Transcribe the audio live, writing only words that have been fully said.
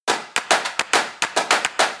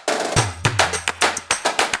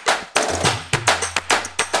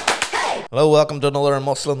Hello, welcome to another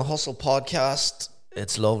Muscle and the Hustle podcast.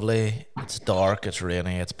 It's lovely, it's dark, it's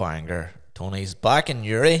rainy, it's banger. Tony's back in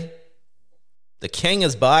Uri. The king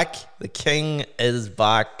is back. The king is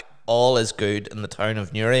back. All is good in the town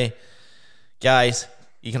of Newry. Guys,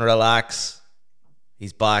 you can relax.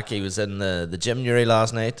 He's back. He was in the gym Newry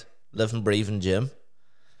last night. Living, breathing gym.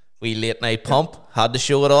 We late night pump. Had to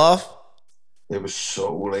show it off. It was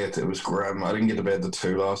so late. It was grim. I didn't get to bed till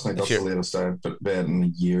 2 last night. That's the latest I've been to bed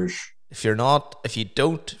in years. If you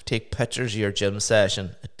don't take pictures of your gym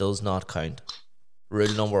session, it does not count.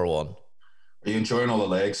 Rule number one. Are you enjoying all the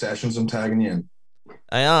leg sessions I'm tagging you in?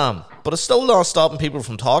 I am, but it's still not stopping people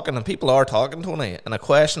from talking, and people are talking, Tony. And a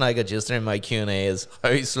question I got yesterday in my Q&A is,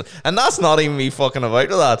 and that's not even me fucking about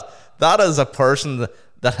with that. That is a person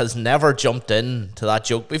that has never jumped in to that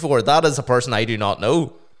joke before. That is a person I do not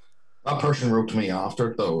know. That person wrote to me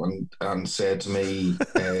after it though, and said to me,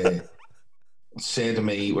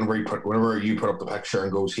 whenever you put up the picture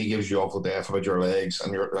and goes, he gives you awful death about your legs,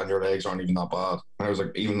 and your legs aren't even that bad. And I was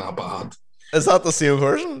like, even that bad? Is that the same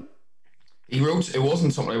person? He wrote, it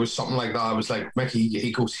wasn't something, it was something like that. I was like, Mickey,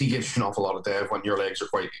 he goes, he gives you an awful lot of death when your legs are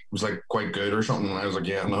quite good or something. And I was like,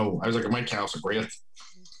 yeah, no. I was like, my calves are great.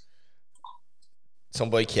 Some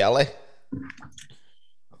boy Kelly. I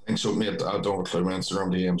think so, mate. I don't have a clue. My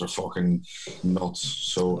Instagram DMs are fucking nuts.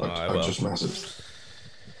 So I just messaged.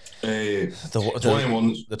 It's one of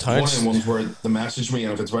the ones where they message me,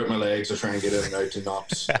 and if it's about my legs, I try and get in and out and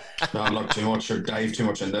not look too much or dive too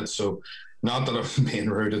much into it. So, not that I'm being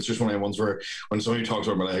rude, it's just one of the ones where when somebody talks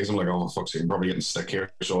about my legs, I'm like, oh, fuck's sake, I'm probably getting sick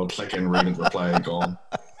here. So I'll click in, read and reply, gone.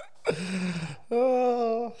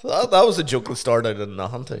 That was a joke that started in the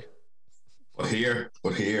hunting. But here.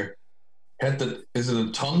 Is it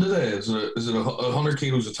a ton today? Is it 100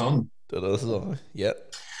 kilos a ton? Yeah.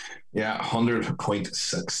 Yeah,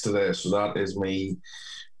 100.6 today. So that is me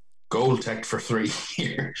goal ticked for 3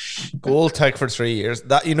 years. Goal tick for 3 years.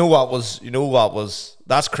 That's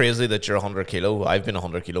crazy that you're 100 kilo. I've been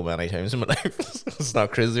 100 kilo many times in my life. It's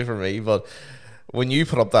not crazy for me, but when you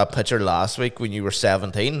put up that picture last week when you were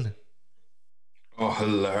 17. Oh,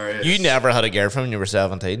 hilarious. You never had a girlfriend when you were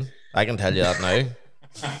 17. I can tell you that now.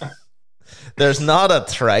 There's not a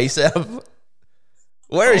tricep.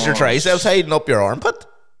 Where is your triceps hiding up your armpit?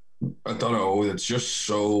 I don't know. It's just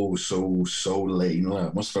so lean.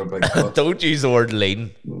 Like, must have been cut. Don't use the word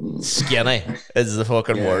lean. Skinny is the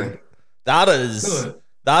fucking word. That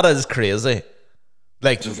is crazy.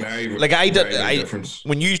 Like,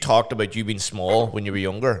 when you talked about you being small when you were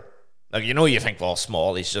younger, like, you think, well,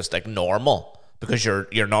 small is just like normal because you're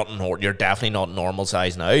definitely not normal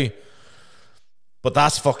size now. But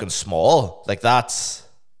that's fucking small. Like, that's.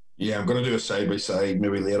 Yeah, I'm gonna do a side by side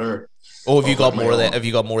maybe later. Oh, have you got more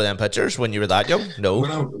of them pictures when you were that young? No.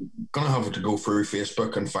 I'm gonna have to go through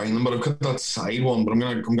Facebook and find them, but I've got that side one. But I'm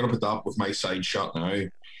gonna put that with my side shot now.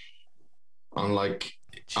 And like,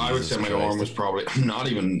 Jesus, I would say my arm was probably. I'm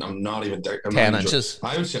not even 10 inches.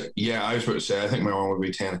 I would say, yeah, I was about to say. I think my arm would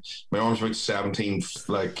be 10. My arm's about 17.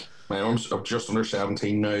 Like, my arm's just under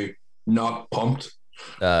 17 now. Not pumped.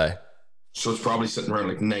 So it's probably sitting around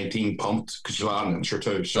like 19 pumped because you'll add an inch or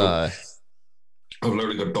two. So I've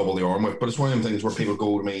literally got double the arm width. But it's one of them things where people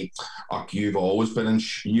go to me, oh, you've always been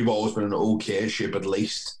in okay shape at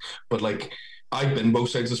least. But like, I've been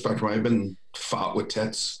both sides of the spectrum. I've been fat with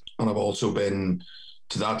tits, and I've also been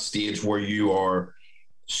to that stage where you are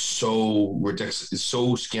so ridiculous,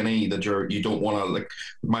 so skinny that you don't want to, like,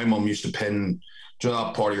 my mum used to pin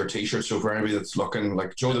that part of your t-shirt. So for anybody that's looking,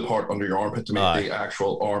 like, the part under your armpit to make the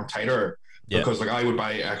actual arm tighter. Yeah. Because like I would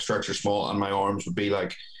buy extra small and my arms would be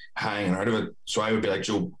like hanging out of it. So I would be like,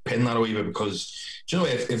 Joe, pin that a wee bit because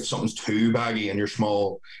if something's too baggy and you're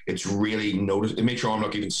small, it's really it makes your arm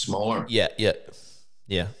look even smaller. Yeah.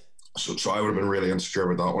 So I would have been really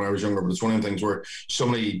insecure about that when I was younger. But it's one of the things where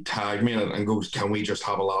somebody tagged me in it and goes, can we just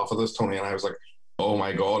have a laugh at this, Tony? And I was like, oh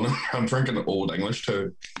my God, I'm drinking Old English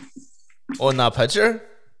too. On that picture?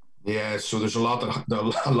 Yeah, so there's a lot of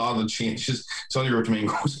changes. Somebody wrote to me and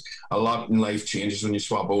goes, a lot in life changes when you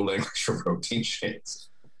swap Old English for protein shakes.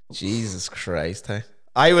 Jesus Christ, hey.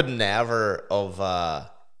 I would never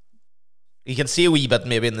have you can see a wee bit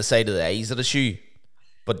maybe in the side of the eyes of the shoe.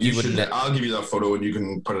 But you wouldn't. I'll give you that photo and you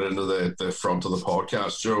can put it into the front of the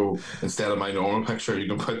podcast. So instead of my normal picture, you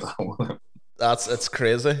can put that one. It's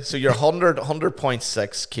crazy. So you're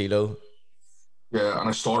 100.6 kilo. Yeah, and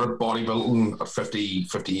I started bodybuilding at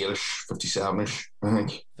 58-ish, 57-ish, I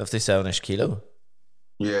think. 57-ish kilo?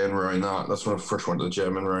 Yeah, and around that. That's when I first went to the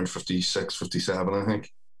gym, and around 56, 57, I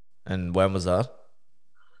think. And when was that?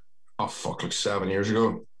 Oh, fuck, like 7 years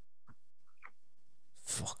ago.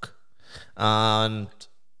 Fuck. And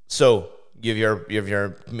so you have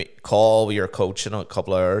your call with your coach in a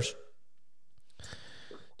couple of hours.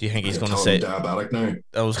 Do you think he's going to say diabetic now?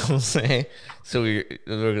 I was going to say. So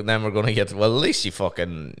then we're going to get, well, at least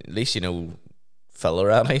you know Phil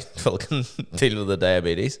already. Phil can deal with the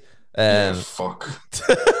diabetes. Fuck.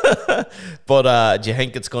 But do you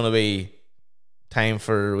think it's going to be time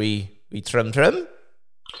for we trim? Trim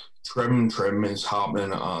is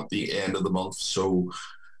happening at the end of the month. So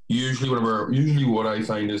usually what I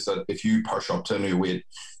find is that if you push up to a new weight,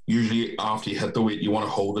 usually after you hit the weight, you want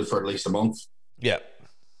to hold it for at least a month. Yeah.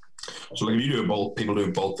 So like if you do a bulk, people do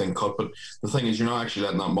a bulk then cut, but the thing is you're not actually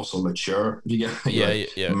letting that muscle mature. You get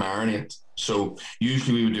marinate. So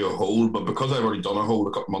usually we would do a hold, but because I've already done a hold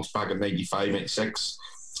a couple months back at 95, 96,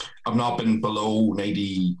 I've not been below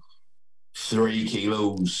 93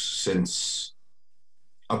 kilos since.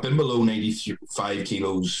 I've been below 95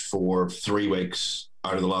 kilos for 3 weeks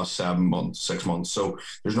out of the last 6 months. So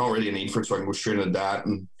there's not really a need for it. So I can go straight into that.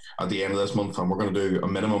 And at the end of this month, we're going to do a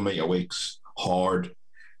minimum 8 weeks hard.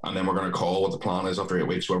 And then we're going to call what the plan is after 8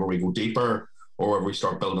 weeks, whether we go deeper or whether we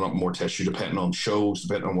start building up more tissue, depending on shows,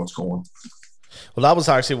 depending on what's going. Well, that was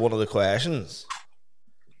actually one of the questions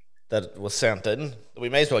that was sent in. We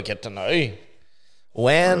may as well get to now.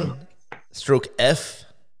 When, if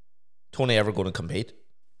Tony ever going to compete?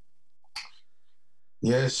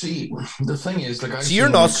 Yeah, see, the thing is, like, so you're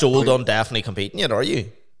not sold on definitely competing yet, are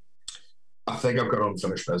you? I think I've got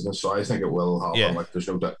unfinished business, so I think it will happen. Yeah. Like, there's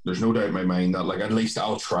no doubt in my mind that, like, at least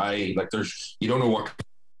I'll try. Like, you don't know what.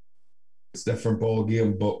 It's a different ball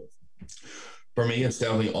game, but for me, it's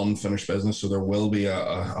definitely unfinished business. So there will be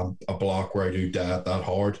a block where I do that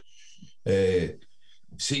hard.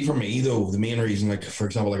 See, for me though, the main reason, like, for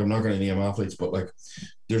example, like, I'm not going to name athletes, but like,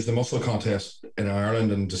 there's the muscle contest in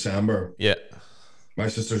Ireland in December. Yeah. My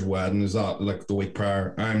sister's wedding is that like the week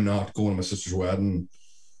prior. I'm not going to my sister's wedding.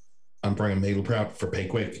 I'm bringing meal prep for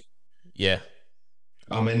Peak Week. Yeah.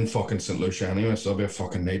 I'm in fucking St. Lucia anyway, so it'll be a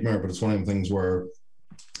fucking nightmare. But it's one of them things where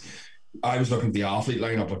I was looking at the athlete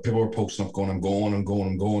lineup, like people were posting up going, I'm going.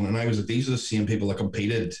 And I was like, these are the same people that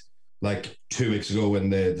competed like 2 weeks ago in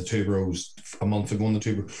the Two Bros, a month ago in the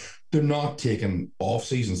Two Bros. They're not taking off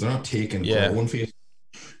seasons. They're not taking growing phase.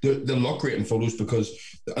 They look great in photos because,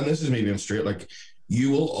 and this is me being straight, like, you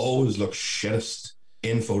will always look shittest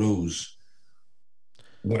in photos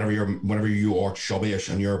whenever you are chubby-ish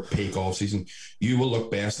and you're peak off season. You will look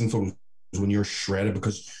best in photos when you're shredded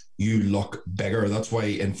because you look bigger. That's why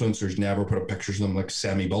influencers never put up pictures of them like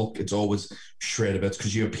semi-bulk. It's always shredded bits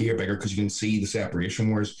because you appear bigger because you can see the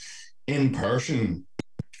separation. Whereas in person,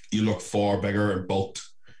 you look far bigger and bulked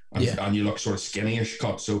and you look sort of skinny-ish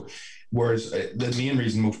cut. So whereas the main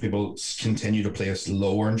reason most people continue to place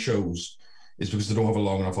lower in shows is because they don't have a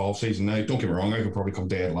long enough off season. Now, don't get me wrong, I could probably come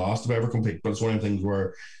dead last if I ever compete, but it's one of the things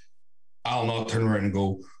where I'll not turn around and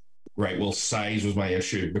go, right, well, size was my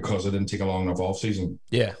issue because I didn't take a long enough off season.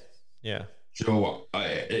 Yeah. So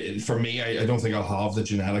for me, I don't think I'll have the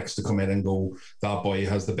genetics to come in and go, that boy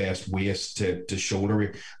has the best waist to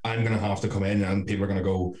shoulder. I'm going to have to come in and people are going to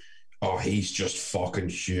go, oh, he's just fucking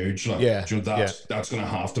huge. Like, that's going to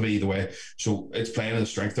have to be the way. So it's playing in the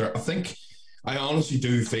strength there. I honestly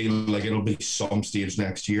do feel like it'll be some stage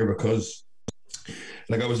next year because,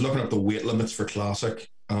 like, I was looking at the weight limits for Classic,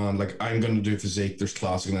 and like, I'm going to do physique, there's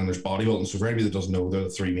Classic, and then there's bodybuilding. So for anybody that doesn't know, they're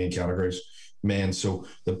the 3 main categories. Men, so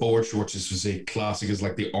the board shorts is physique, Classic is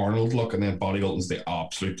like the Arnold look, and then bodybuilding's the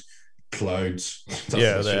absolute clouds.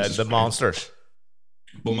 The monsters.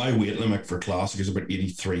 But my weight limit for Classic is about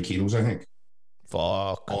 83 kilos, I think.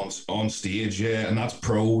 Fuck. On stage, yeah, and that's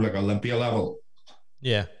pro, like, Olympia level.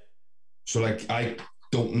 Yeah. So, like, I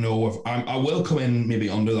don't know if I will come in maybe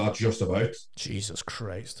under that just about. Jesus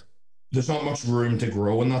Christ. There's not much room to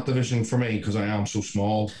grow in that division for me because I am so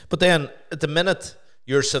small. But then at the minute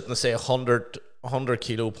you're sitting to say 100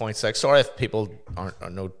 kilo 0.6. Sorry if people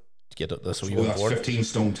aren't know to get it this so way. That's 15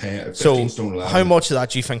 stone 10. 15 so stone 11. How much of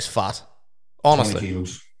that do you think's fat? Honestly, 20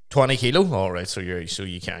 kilos. 20 kilo. All right, so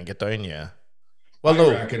you can't get down. Yeah. Well,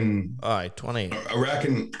 I reckon. All right, 20. I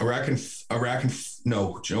reckon.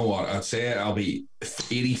 No, do you know what? I'd say I'll be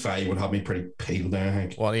 85 would have me pretty peeled down, I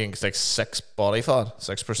think. What do you think? It's like 6 body fat,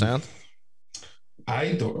 6%.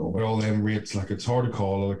 I don't know about all them rates. Like, it's hard to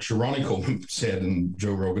call. Like, Ronnie Coleman said in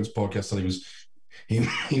Joe Rogan's podcast that he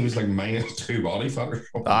was like -2 body fat or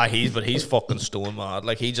something. He's fucking stone mad.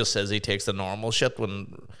 Like, he just says he takes the normal shit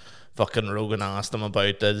when fucking Rogan asked him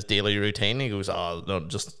about his daily routine. He goes, oh, no,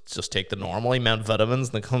 just take the normal. He meant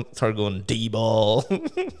vitamins, and they start going D-ball.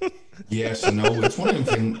 Yes, no, it's one of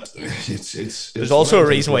them things. It's There's also a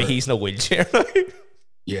reason why he's in a wheelchair now.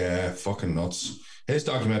 Yeah, fucking nuts. his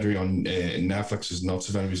documentary on Netflix is nuts.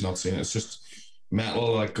 If anybody's not seen it, it's just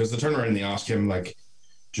metal. Like, because they turn around and they ask him, like,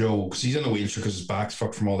 Joe, because he's in a wheelchair because his back's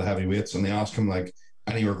fucked from all the heavy weights, and they ask him, like,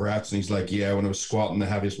 any regrets, and he's like, yeah, when I was squatting the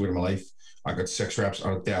heaviest weight of my life, I got 6 reps,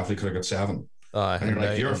 and I definitely could have got 7. And you're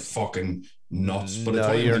like, you're fucking nuts. But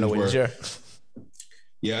no, you're in a wheelchair.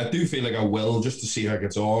 Yeah, I do feel like I will, just to see how it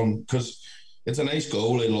gets on, because it's a nice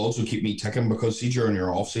goal. It'll also keep me ticking, because see, during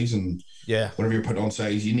your off season, whenever you're putting on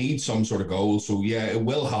size, you need some sort of goal. So yeah, it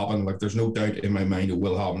will happen. Like, there's no doubt in my mind it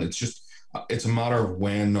will happen. It's just, it's a matter of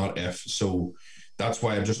when, not if. So that's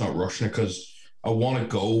why I'm just not rushing it, because I want to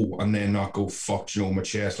go and then not go, fuck, you know, my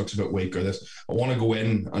chest looks a bit weak or this. I want to go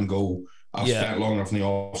in and go, I've spent long enough in the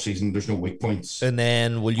off season, there's no weak points. And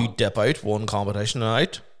then will you dip out one competition and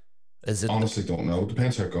out? Is it? Honestly, don't know. It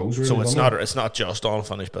depends how it goes. Really, so it's not just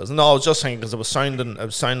unfinished business. No, I was just saying, because it was sounding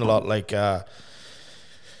a lot like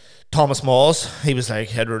Thomas Moss. He was like,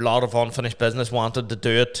 he had a lot of unfinished business, wanted to do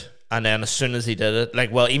it, and then as soon as he did it,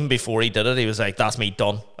 like, well, even before he did it, he was like, that's me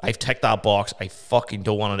done. I've ticked that box. I fucking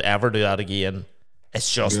don't want to ever do that again.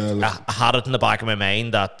 It's just, I had it in the back of my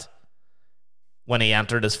mind that when he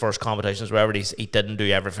entered his first competitions, wherever he didn't do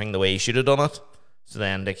everything the way he should have done it. So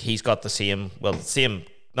then, like, he's got the same,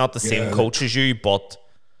 not the same coach as you, but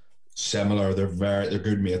similar. They're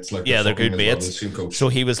good mates. Like, they're good mates. Well, so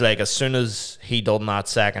he was like, as soon as he done that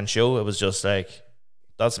second show, it was just like,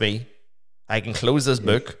 that's me. I can close this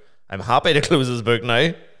book. I'm happy to close this book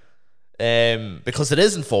now, because it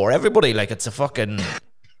isn't for everybody. Like, it's a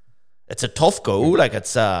tough go. Like,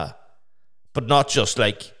 but not just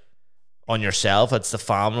like on yourself. It's the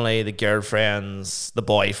family, the girlfriends, the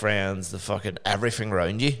boyfriends, the fucking everything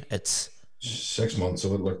around you. It's 6 months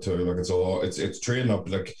of it, like, too. Like, it's a lot. It's training up.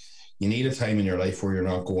 Like, you need a time in your life where you're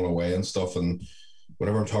not going away and stuff. And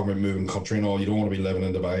whenever I'm talking about moving country and all, you don't want to be living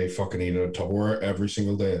in Dubai, fucking eating a Tupperware every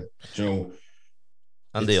single day. You know,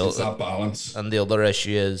 and it's that balance. And the other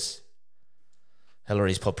issue is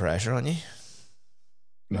Hillary's put pressure on you.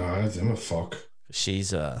 No, I'm a fuck.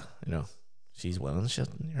 She's she's winning shit.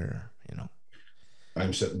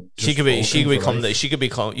 I'm sitting. She could be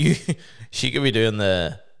doing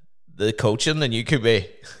the coaching, and you could be.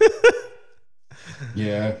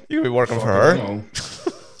 Yeah, you could be working for her.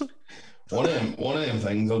 One of them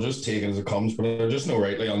things, I'll just take it as it comes, but I just know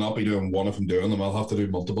rightly I'll not be doing one if I'm doing them. I'll have to do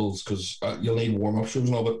multiples, because you'll need warm-up shows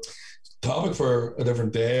and all. But topic for a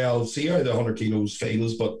different day. I'll see how the 100 kilos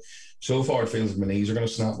feels, but so far it feels like my knees are going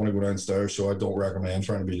to snap when I go downstairs, so I don't recommend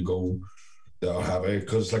trying to go that heavy,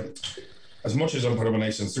 because, like, as much as I'm putting up a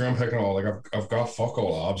nice Instagram pic and all, like, I've got fuck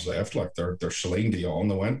all abs left. Like, they're Celine Dion.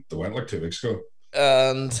 They went like 2 weeks ago.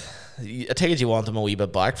 And I take it you want them a wee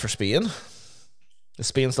bit back for Spain. Is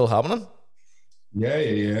Spain still happening?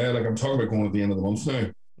 Yeah. Like, I'm talking about going at the end of the month now.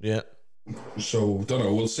 Yeah. So, don't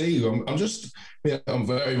know. We'll see. I'm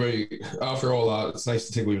very, very, after all that, it's nice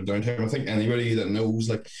to take a wee bit of downtime. I think anybody that knows,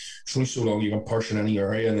 like, it's only so long you can push in any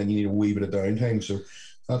area, and then you need a wee bit of downtime. So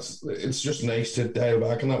it's just nice to dial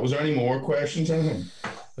back on that. Was there any more questions or anything?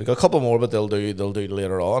 We got a couple more, but they'll do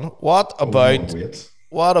later on. What about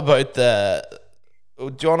the?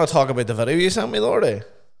 Do you want to talk about the video you sent me, Lordy?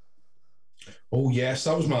 Oh yes,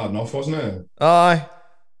 that was mad enough, wasn't it? Aye.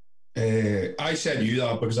 I send you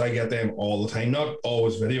that because I get them all the time. Not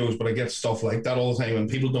always videos, but I get stuff like that all the time, and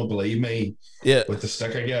people don't believe me. Yeah. With the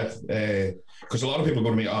stick I get, because a lot of people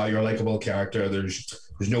go to me, you're a likable character. There's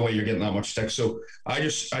no way you're getting that much stick. So I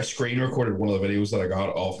screen recorded one of the videos that I got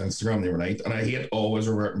off Instagram the other night, and I hate always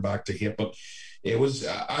reverting back to hate, but it was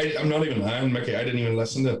I'm not even lying, Mickey. I didn't even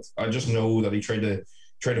listen to it. I just know that he tried to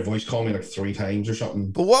voice call me like 3 times or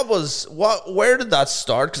something. But where did that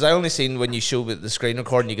start? Because I only seen when you show the screen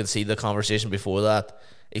recording, you can see the conversation before that.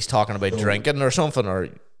 He's talking about drinking or something, or.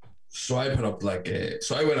 So I put up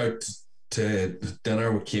so I went out to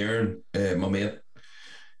dinner with Kieran, my mate,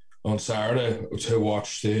 on Saturday to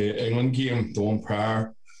watch the England game, the one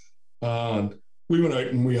prior, and we went out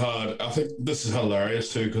and we had. I think this is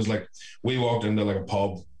hilarious too, because like we walked into like a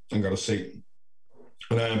pub and got a seat,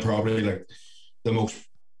 and I'm probably like the most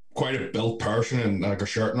quite a built person in like a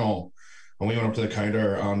shirt and all. And we went up to the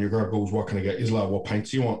counter, and your girl goes, "What can I get you, lad? What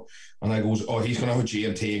pints do you want?" And I goes, "Oh, he's gonna have a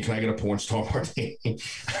G&T. Can I get a porn star party?"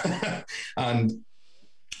 And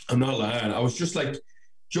I'm not lying. I was just like,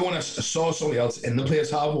 Joe, and I saw somebody else in the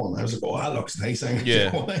place have one. I was like, "Oh, that looks nice."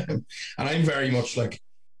 Yeah. And I'm very much like,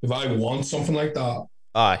 if I want something like that,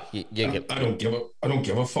 I don't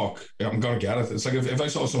give a fuck. I'm gonna get it. It's like if I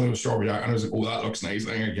saw something with strawberry and I was like, "Oh, that looks nice,"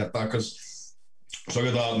 I'm gonna get that because. So I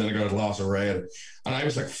got that, and then I got a glass of red, and I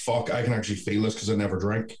was like, "Fuck, I can actually feel this because I never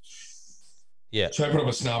drink." Yeah. So I put up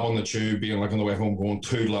a snap on the tube, being like on the way home, going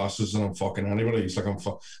 2 glasses, and I'm fucking anybody. He's like,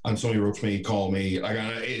 and somebody wrote me, call me. Like,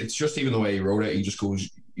 it's just even the way he wrote it. He just goes,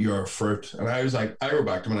 "You're a fruit," and I was like, I wrote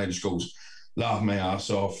back to him, and I just goes, "Laugh my ass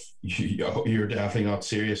off. You're definitely not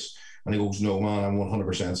serious." And he goes, "No, man, I'm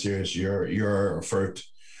 100% serious. You're a fruit,"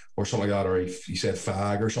 or something like that. Or he said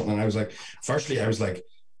fag or something. And I was like, firstly, I was like,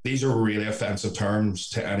 these are really offensive terms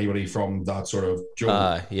to anybody from that sort of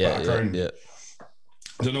background. Yeah.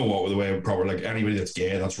 I don't know what the way proper, like anybody that's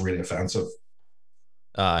gay, that's really offensive.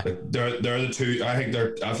 Like they're the two. I think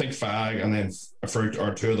fag and then a fruit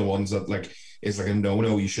are two of the ones that like is like a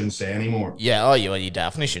no you shouldn't say anymore. Yeah, you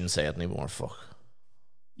definitely shouldn't say it anymore. Fuck.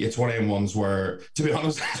 It's one of them ones where, to be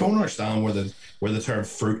honest, I don't understand where the term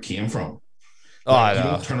fruit came from. Like, you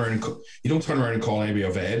don't turn around and call anybody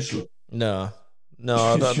a veg. No,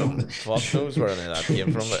 fuck knows where any of that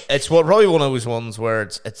came from. It's probably one of those ones where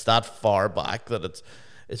it's that far back that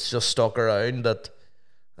it's just stuck around that.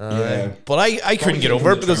 But I couldn't get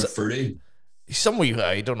over it because some wee,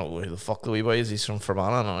 I don't know who the fuck the wee boy is. He's from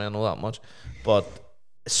Fermanagh, I know that much, but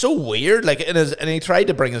it's so weird. Like and he tried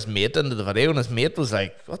to bring his mate into the video, and his mate was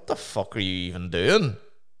like, "What the fuck are you even doing?"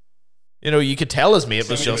 You know, you could tell his mate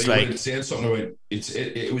was just like, it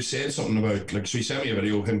was saying something about like, so he sent me a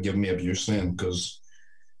video of him giving me abuse then, because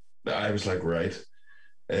I was like, right,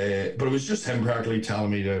 but it was just him practically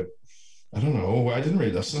telling me to, I don't know, I didn't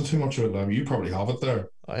really listen too much of it. You probably have it there.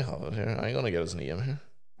 I have it here. I'm gonna get his name here.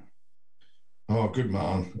 Oh, good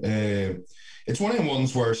man. It's one of them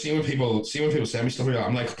ones where see when people send me stuff like that,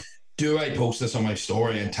 I'm like, do I post this on my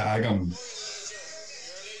story and tag him?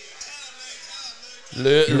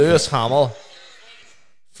 Lewis Hamill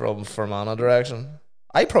from Fermanagh direction.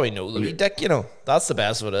 I probably know Louis Dick, you know. That's the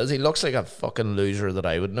best of it is. He looks like a fucking loser that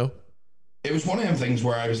I would know. It was one of them things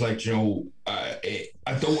where I was like, you know, I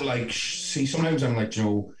don't like, see, sometimes I'm like, you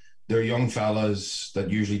know, they're young fellas that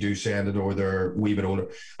usually do send it, or they're a wee bit older,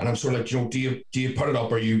 and I'm sort of like, you know, do you put it up,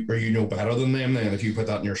 or you know better than them then if you put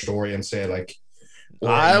that in your story and say like, or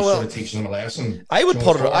sort of teaching them a lesson? I would have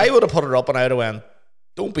put it up, and I would have went,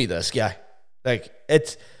 don't be this guy. Like,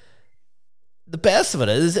 it's the best of it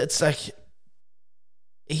is, it's like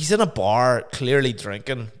he's in a bar, clearly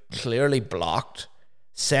drinking, clearly blocked,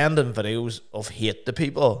 sending videos of hate to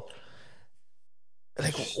people.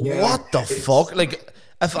 Like, what the fuck? Like,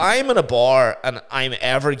 if I'm in a bar and I'm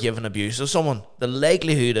ever giving abuse to someone, the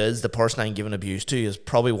likelihood is the person I'm giving abuse to is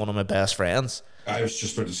probably one of my best friends. I was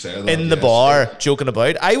just about to say that. In the bar, joking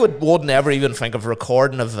about. I would never even think of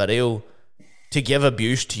recording a video to give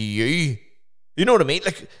abuse to you. You know what I mean?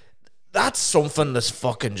 Like, that's something that's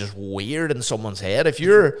fucking just weird in someone's head. If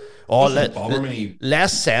you're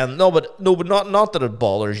less send, but not that it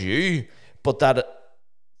bothers you, but that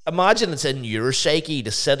imagine it's in your psyche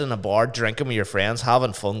to sit in a bar drinking with your friends,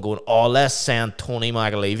 having fun, going, "Oh, let's send Tony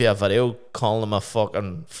McAlevey a video calling him a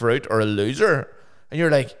fucking fruit or a loser," and you're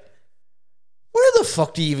like, where the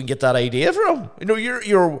fuck do you even get that idea from? You know,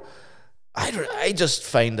 you're. I just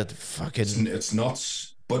find it fucking. It's nuts.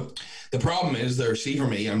 But the problem is there, see, for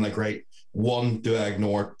me, I'm like, right, 1, do I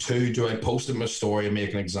ignore it? 2, do I post it in my story and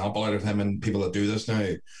make an example out of him and people that do this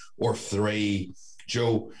now? Or 3,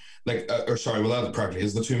 Joe, like, that practically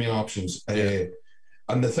is the 2 main options. Yeah.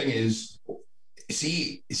 And the thing is,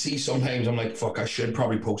 see, sometimes I'm like, fuck, I should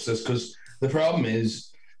probably post this, because the problem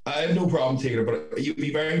is, I have no problem taking it, but you'd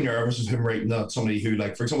be very nervous of him writing that somebody who,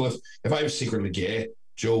 like, for example, if I was secretly gay,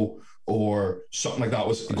 Joe, or something like that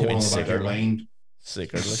was going on in the back of your mind.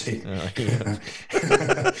 Secretly.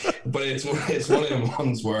 But it's one of them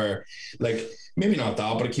ones where, like, maybe not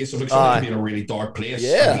that, but a case of like somebody could be in a really dark place.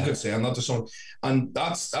 Yeah. And he could send that to someone. And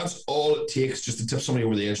that's all it takes just to tip somebody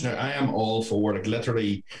over the edge. Now, I am all for, like,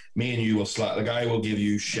 literally, me and you will like, I will give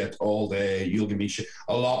you shit all day. You'll give me shit.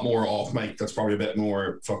 A lot more off mic. That's probably a bit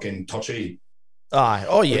more fucking touchy.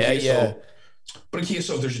 Yeah. But in case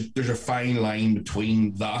of there's a fine line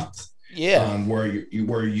between that. Yeah, and where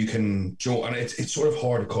you can, and it's sort of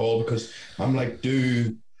hard to call, because I'm like,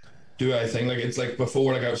 do I think, like, it's like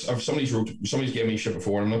before, like somebody's gave me shit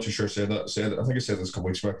before, and I'm not too sure I think I said this a couple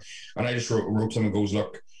weeks back, and I just wrote them and goes,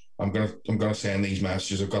 look, I'm gonna send these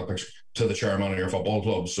messages I've got to the chairman of your football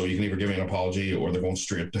club, so you can either give me an apology or they're going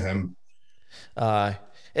straight to him. And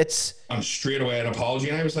straight away an apology,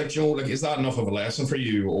 and I was like, Joe, like, is that enough of a lesson for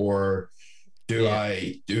you, or do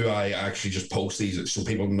I actually just post these so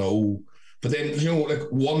people know? But then, you know, like,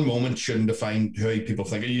 one moment shouldn't define how people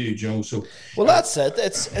think of you, you know. So, well, that's it.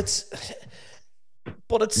 It's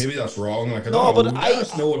But it's maybe that's wrong. Like, I don't know. Let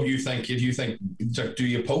us know if you think. Do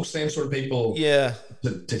you post them sort of people? Yeah.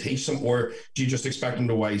 To teach them, or do you just expect them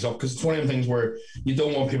to wise up? Because it's one of the things where you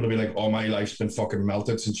don't want people to be like, "Oh, my life's been fucking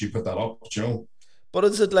melted since you put that up," you know. But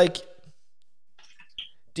is it like?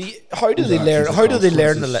 How do they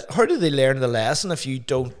learn the lesson if you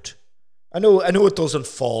don't? I know it doesn't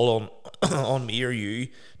fall on me or you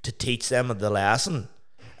to teach them the lesson,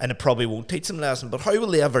 and it probably won't teach them the lesson. But how will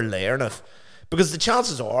they ever learn it? Because the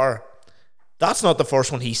chances are that's not the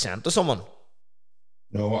first one he sent to someone.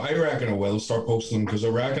 No, I reckon I will start posting them, because I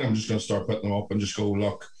reckon I'm just going to start putting them up and just go,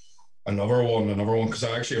 look, another one, because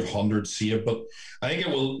I actually have hundreds saved. But I think it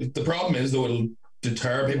will. The problem is, though, it'll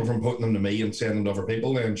deter people from putting them to me and sending them to other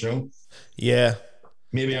people then, you know? Yeah.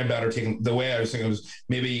 Maybe I'm better taking, the way I was thinking was,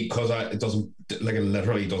 maybe because it doesn't, like, it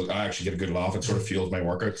literally does, I actually get a good laugh. It sort of fuels my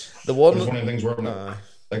workouts. It's one of the things where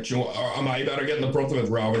like, you know, am I better getting the brunt of it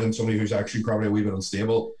rather than somebody who's actually probably a wee bit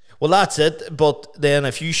unstable? Well, that's it. But then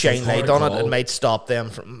if you shine light on it, it might stop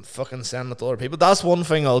them from fucking sending it to other people. That's one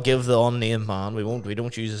thing I'll give the unnamed man. We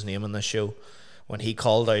don't use his name in this show. When he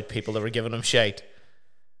called out people that were giving him shite,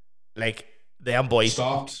 like, them boys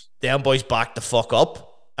backed the fuck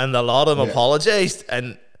up, and a lot of them apologized,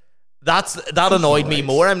 and that annoyed me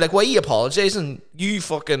more. I'm like, why are you apologizing? You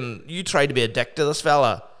tried to be a dick to this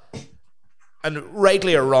fella, and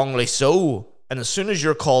rightly or wrongly so. And as soon as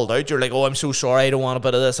you're called out, you're like, oh, I'm so sorry, I don't want a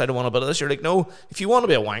bit of this, I don't want a bit of this. You're like, no, if you want to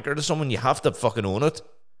be a wanker to someone, you have to fucking own it.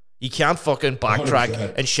 You can't fucking backtrack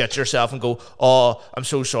 100%. And shit yourself and go, oh, I'm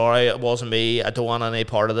so sorry, it wasn't me, I don't want any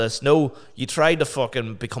part of this. No, you tried to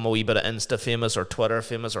fucking become a wee bit of Insta famous or Twitter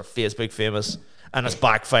famous or Facebook famous, and it's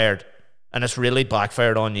backfired. And it's really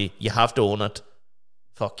backfired on you. You have to own it.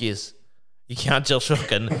 Fuck yous. You can't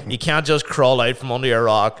just crawl out from under your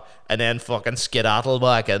rock and then fucking skedaddle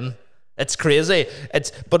back in. It's crazy.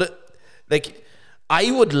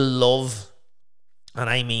 I would love, and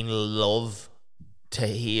I mean love, to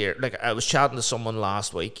hear, like, I was chatting to someone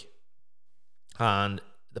last week, and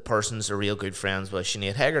the person's a real good friends with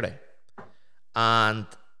Sinead Hegarty, and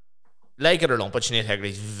like it or not, but Sinead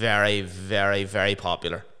Hegarty's very, very, very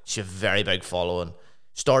popular. She has a very big following.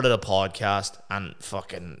 Started a podcast, and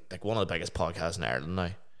fucking, like, one of the biggest podcasts in Ireland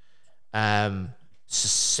now.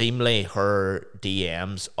 Seemingly her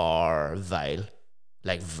DMs are vile,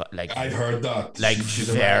 like I've heard that. Like,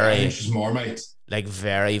 she's Marmite. Like,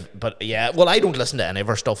 very, but yeah. Well, I don't listen to any of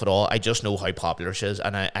her stuff at all. I just know how popular she is,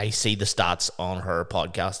 and I see the stats on her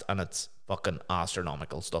podcast, and it's fucking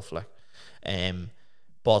astronomical stuff. Like,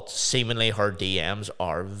 but seemingly her DMs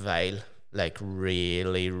are vile, like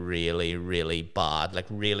really, really, really bad, like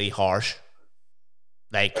really harsh.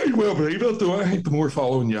 Like, I will believe it, though. I think the more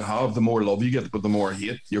following you have, the more love you get, but the more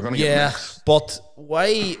hate you're going to get. Yeah, but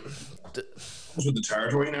why? That's with the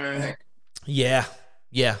territory now, I think. Yeah.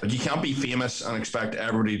 Like, you can't be famous and expect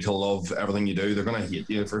everybody to love everything you do. They're going to hate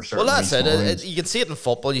you for certain. Well, that's it. You can see it in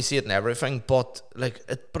football, you see it in everything, but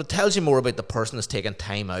it tells you more about the person that's taking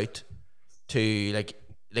time out to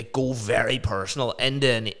like go very personal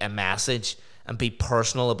into a message and be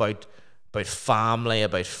personal about family,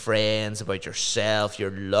 about friends, about yourself,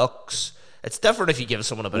 your looks. It's different if you give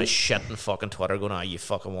someone a bit of shit on fucking Twitter going, oh, you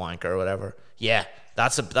fucking wanker or whatever. Yeah,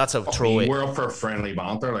 that's a throwaway. We're up for friendly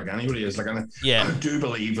banter, like anybody is. Like, I do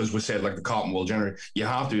believe, as we said, like the cotton wool generation, you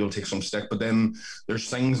have to be able to take some stick. But then there's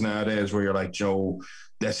things nowadays where you're like, Joe,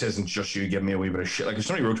 this isn't just you giving me a wee bit of shit. Like, if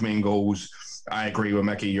somebody wrote to me and goes, I agree with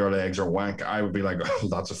Mickey, your legs are wank, I would be like, oh,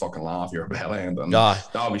 that's a fucking laugh, you're a bellend, and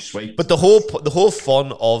that'll be sweet. But the whole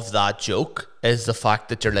fun of that joke is the fact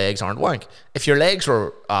that your legs aren't wank. If your legs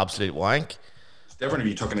were absolute wank, it's different if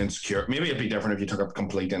you took an insecure. Maybe it'd be different if you took a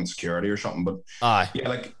complete insecurity or something. But yeah,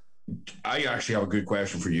 like, I actually have a good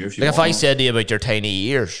question for you. If I said to you about your tiny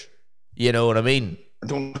ears, you know what I mean? I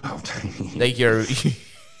don't have tiny ears. Like, you're.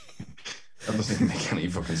 That doesn't even make any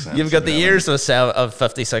fucking sense. You've got the ears of a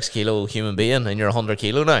 56 kilo human being, and you're 100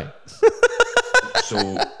 kilo now.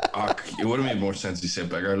 So it would have made more sense to say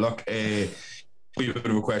bigger. Look, a bit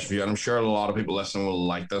of a question for you, and I'm sure a lot of people listening will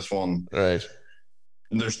like this one. Right.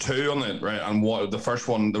 There's two on it, right? And the first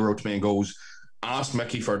one, they wrote to me and goes, ask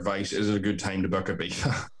Mickey for advice. Is it a good time to book a beat?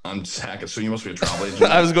 And second, so you must be a travel agent.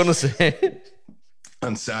 I was going to say.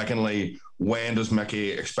 And secondly, when does Mickey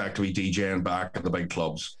expect to be DJing back at the big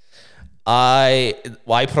clubs? I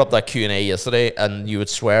put up that Q&A yesterday, and you would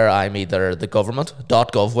swear I'm either the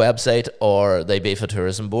government.gov website or the Ibiza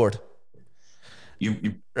Tourism Board.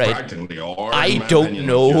 You practically are. I don't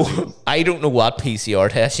know what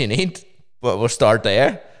PCR test you need, but we'll start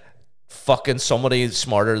there. Fucking somebody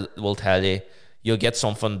smarter will tell you you'll get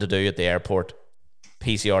something to do at the airport,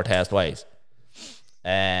 PCR test wise.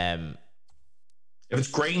 If it's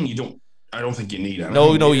green, I don't think you need anything.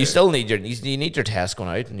 No, you still need you need your test going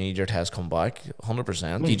out and you need your test come back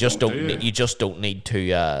 100%. You just don't need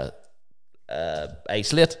to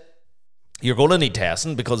isolate. You're going to need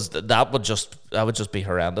testing because that would just be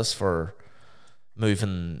horrendous for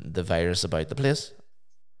moving the virus about the place.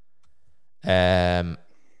 But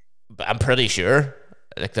I'm pretty sure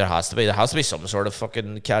like there has to be some sort of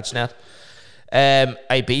fucking catch net.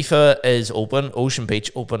 Ibiza is open. Ocean Beach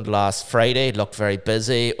opened last Friday. Looked very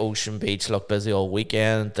busy. Ocean Beach looked busy all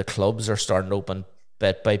weekend. The clubs are starting to open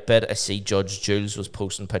bit by bit. I see Judge Jules was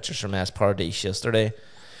posting pictures from Es Paradis yesterday,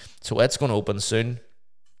 so it's going to open soon.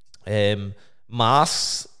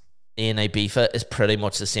 Masks in Ibiza is pretty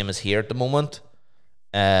much the same as here at the moment.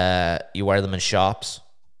 You wear them in shops.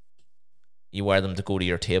 You wear them to go to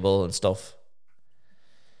your table and stuff.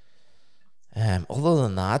 Other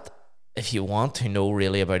than that, if you want to know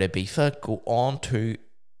really about Ibiza, go on to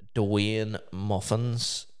Dwayne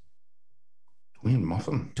Muffin's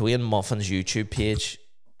YouTube page.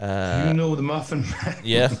 You know the Muffin Man.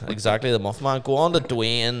 Yeah, exactly, the Muffin Man. Go on to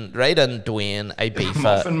Dwayne, write in Dwayne Ibiza. The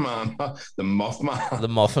Muffin Man. The Muffin Man. The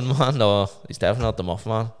Muffin Man. No, he's definitely not the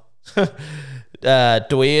Muffin Man.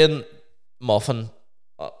 Dwayne Muffin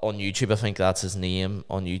on YouTube, I think that's his name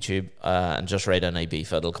on YouTube, and just write in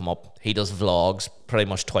Ibiza, it'll come up. He does vlogs pretty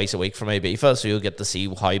much twice a week from Ibiza, so you'll get to see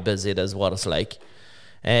how busy it is, what it's like.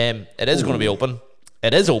 It is going to be open.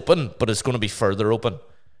 It is open, but it's going to be further open.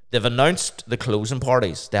 They've announced the closing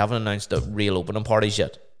parties. They haven't announced the real opening parties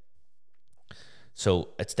yet. So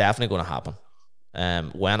it's definitely going to happen.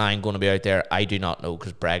 When I'm going to be out there, I do not know,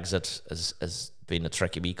 because Brexit has been a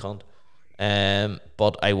tricky wee cunt.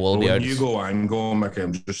 But I will be out. When you go, I'm going.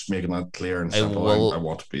 I'm just making that clear and simple. I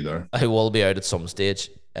want to be there. I will be out at some stage.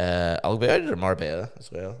 I'll be out at Marbella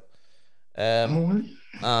as well.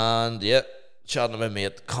 And yeah, chatting about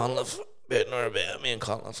mate Conliffe out in Marbella. Me and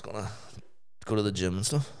Conliffe's gonna go to the gym and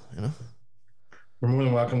stuff. You know. You're more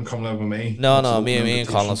than welcome to come live with me. No, me and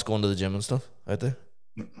Conliffe's going to the gym and stuff out there.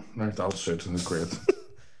 Right, that'll suit. It's great.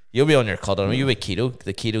 You'll be on your cut. You'll be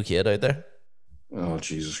the keto kid out there. Oh,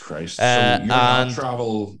 Jesus Christ. So you're not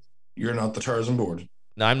travel, you're not the tourism board?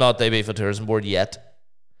 No, I'm not the Ibiza tourism board yet.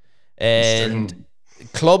 And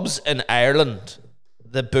clubs in Ireland,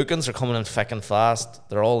 the bookings are coming in thick and fast.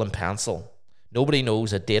 They're all in pencil. Nobody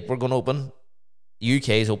knows a date we're going to open.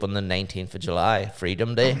 UK's open the 19th of July,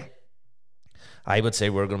 Freedom Day. I would say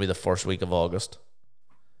we're going to be the first week of August.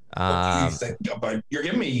 What do you think about? You're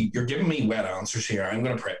giving me wet answers here. I'm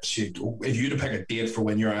going to press you. If you to pick a date for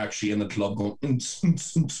when you're actually in the club going and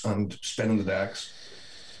spinning the decks.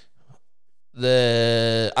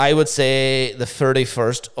 I would say the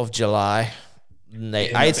 31st of July.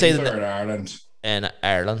 I'd say that in Ireland. In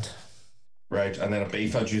Ireland. Right, and then at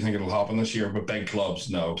Ibiza, do you think it'll happen this year? But big clubs,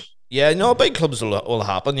 no. Yeah, no, big clubs will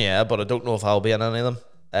happen. Yeah, but I don't know if I'll be in any of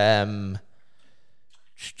them.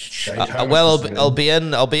 I'll be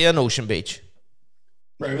in Ocean Beach.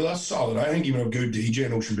 Right, well that's solid. I think even a good DJ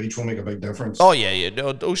in Ocean Beach will make a big difference. Oh yeah.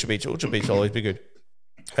 No, Ocean Beach will always be good.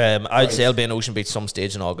 I'd say I'll be in Ocean Beach some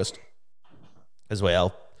stage in August as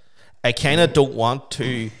well. I kind of don't want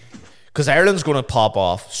to, because Ireland's going to pop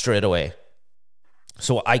off straight away,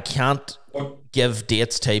 so I can't give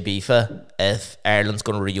dates to Ibiza if Ireland's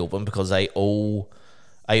going to reopen, because I owe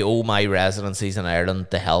my residencies in Ireland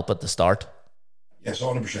the help at the start. Yes,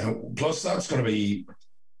 100%. Plus, that's going to be,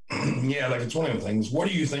 it's one of the things. What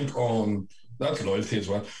do you think on, that's loyalty as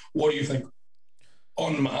well. What do you think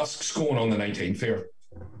on masks going on the 19th here?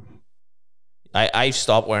 I've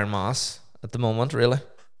stopped wearing masks at the moment, really.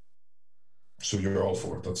 So you're all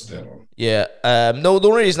for it, that's dead on. Yeah. No, the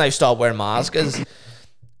only reason I've stopped wearing masks is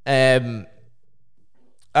I'm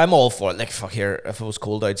all for it. Like, fuck here, if it was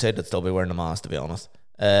cold outside, I'd still be wearing a mask, to be honest.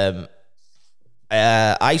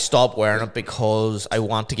 I stopped wearing it because I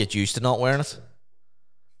want to get used to not wearing it.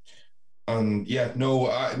 I'm at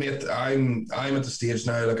the stage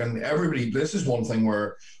now, and everybody, this is one thing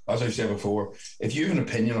where, as I've said before, if you have an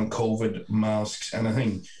opinion on COVID, masks,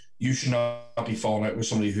 anything, you should not be falling out with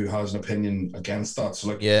somebody who has an opinion against that.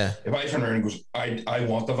 So if I turn around and goes, I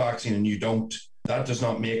want the vaccine and you don't, that does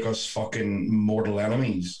not make us fucking mortal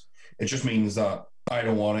enemies. It just means that I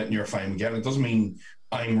don't want it and you're fine getting it. It doesn't mean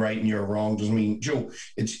I'm right and you're wrong. Doesn't mean, Joe,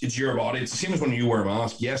 it's your body. It's the same as when you wear a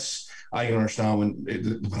mask. Yes, I can understand when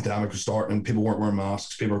the pandemic was starting and people weren't wearing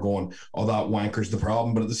masks. People are going, oh, that wanker's the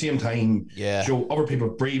problem. But at the same time, Joe, other people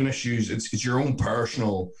have breathing issues. It's your own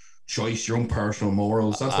personal choice, your own personal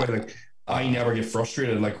morals. That's why, I never get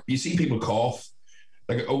frustrated. Like, you see people cough.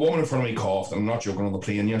 Like, a woman in front of me coughed, and I'm not joking, on the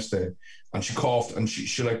plane yesterday, and she coughed, and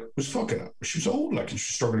she was fucking, she was old, and she was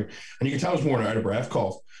struggling, and you can tell it was more an out of breath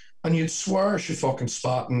cough. and you'd swear she fucking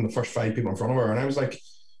spotting the first 5 people in front of her, and I was like,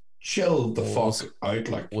 chill the fuck out.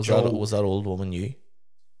 Like, was that old woman you?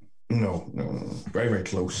 No, very, very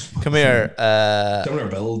close. Come here. Similar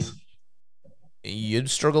build. You'd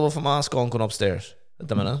struggle with a mask on going upstairs at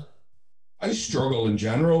the minute. I struggle in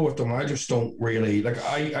general with them. I just don't really like.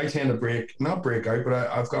 I tend to not break out, but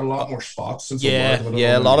I've got a lot more spots. Since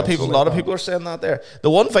a lot of people are saying that there. The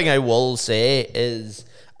one thing I will say is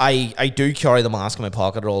I do carry the mask in my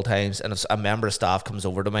pocket at all times, and if a member of staff comes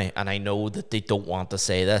over to me and I know that they don't want to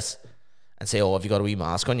say this and say, "Oh, have you got a wee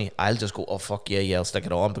mask on you?" I'll just go, "Oh fuck yeah, I'll stick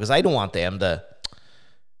it on," because I don't want them to.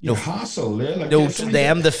 Hassle, yeah. Like,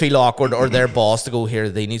 them to feel awkward, or their boss to go, "Here,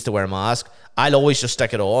 they needs to wear a mask." I'll always just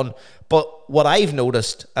stick it on. But what I've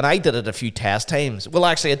noticed, and I did it a few test times. Well,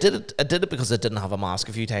 actually, I did it because I didn't have a mask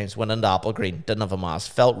a few times. Went into Applegreen, didn't have a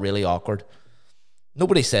mask, felt really awkward.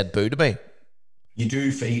 Nobody said boo to me. You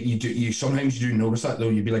do feel you sometimes you do notice that though.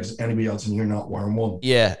 You'd be like, is anybody else and you're not wearing one?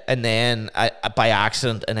 Yeah, and then I by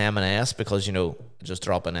accident in M&S, because just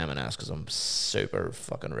drop in M&S because I'm super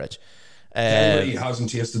fucking rich. Anybody hasn't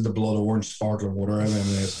tasted the blood orange sparkling water out of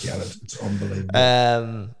M&S, get it. It's unbelievable.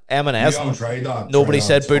 M&S. You haven't tried that. Nobody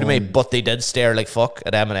said boo to me, but they did stare like fuck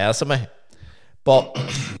at M&S at me. But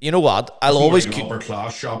you know what? I'll always an upper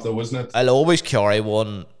class shop though, isn't it? I'll always carry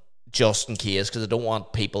one just in case, because I don't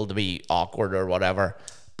want people to be awkward or whatever.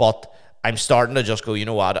 But I'm starting to just go, you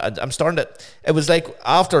know what? It was like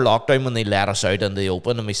after lockdown when they let us out in the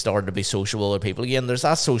open and we started to be social with other people again. There's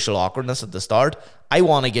that social awkwardness at the start. I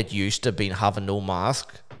want to get used to having no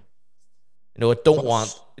mask.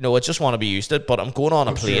 I just want to be used to it. But I'm going on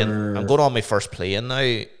a plane. I'm going on my first plane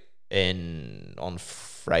now on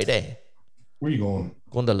Friday. Where are you going?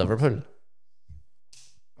 Going to Liverpool.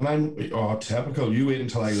 And I'm typical. You wait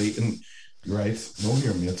until I leave. And right, no,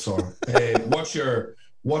 here, mate. Sorry.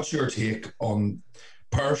 What's your take on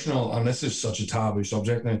personal? And this is such a taboo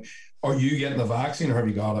subject now. Are you getting the vaccine or have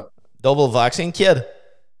you got it? Double vaccine, kid.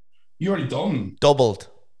 You already done? Doubled.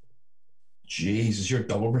 Jesus, you're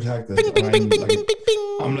double protected. Bing, bing, bing, bing, bing, bing,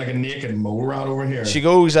 bing. I'm like a naked mole rat over here. She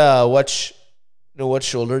goes, what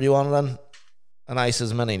shoulder do you want on? And I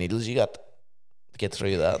says, many needles you got to get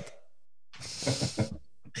through that.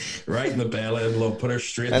 Right in the belly, love, put her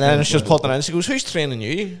straight. And then she's putting in. She goes, "Who's training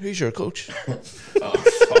you? Who's your coach?" Oh,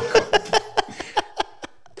 fuck.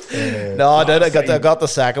 No, I did. I got the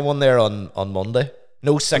second one there on Monday.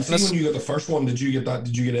 No sickness. See, when you got the first one, did you get that?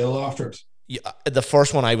 Did you get ill after it? Yeah, the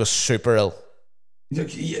first one I was super ill.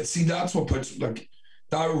 Like, yeah, see, that's what puts like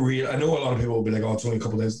that. Really, I know a lot of people will be like, "Oh, it's only a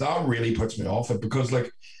couple of days." That really puts me off it because, like,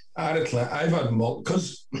 I've had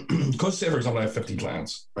because say for example, I have 50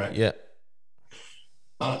 clients, right? Yeah.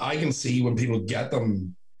 I can see when people get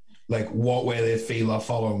them, like what way they feel that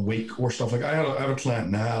following week or stuff. Like I have a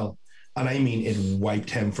client now, and I mean it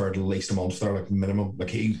wiped him for at least a month there, like minimum.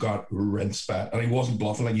 Like he got rinsed bad, and he wasn't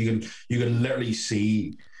bluffing. Like you could literally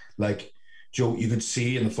see, like Joe, you could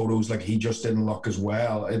see in the photos, like he just didn't look as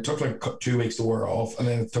well. It took like 2 weeks to wear off, and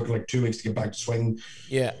then it took like 2 weeks to get back to swing.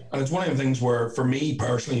 Yeah, and it's one of the things where, for me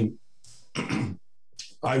personally,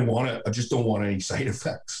 I want it. I just don't want any side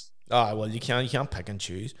effects. Well, you can't pick and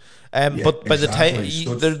choose. But by exactly.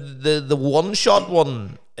 the time the one shot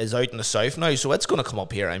one is out in the south now, so it's going to come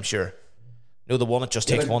up here, I'm sure. The one that just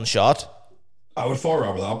takes one shot. I would far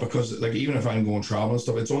rather that, because like even if I'm going travel and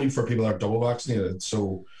stuff, it's only for people that are double vaccinated.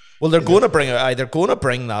 So they're going to bring it. They're going to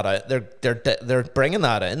bring that out. They're bringing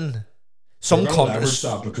that in. Some countries,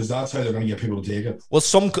 because that's how they're going to get people to take it. Well,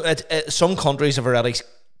 some countries have already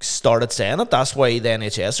started saying it. That's why the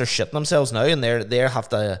NHS are shitting themselves now, and they're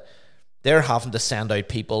having to send out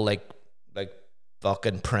people like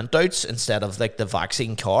fucking printouts instead of like the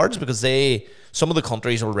vaccine cards, because some of the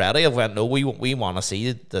countries already have went, no, we want to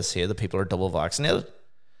see this here, the people are double vaccinated.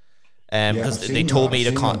 Because they told me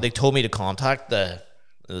to contact the.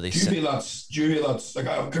 Do you feel that's like,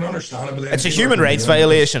 I can understand it, but it's a human rights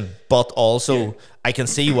violation, but also I can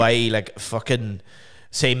see why, like, fucking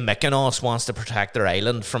say Mykonos wants to protect their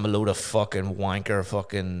island from a load of fucking wanker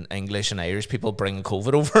fucking English and Irish people bringing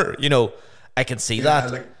COVID over. I can see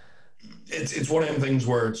that. Like, it's one of them things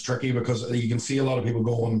where it's tricky, because you can see a lot of people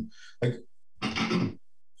going, like,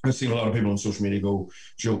 I've seen a lot of people on social media go,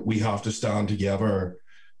 Joe, we have to stand together,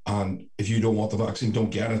 and if you don't want the vaccine, don't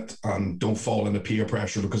get it, and don't fall into peer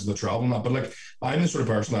pressure because of the travel and that. But like, I'm the sort of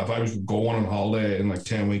person that if I was going on holiday in like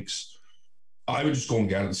 10 weeks, I would just go and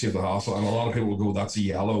get it and save the hassle. And a lot of people will go, that's a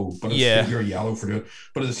yellow, but you're yellow for doing it.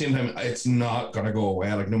 But at the same time, it's not going to go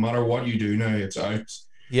away. Like, no matter what you do now, it's out.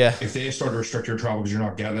 Yeah. If they start to restrict your travel because you're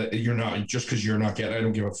not getting it, just because you're not getting it, I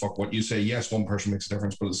don't give a fuck what you say. Yes, one person makes a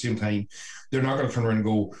difference, but at the same time, they're not going to turn around and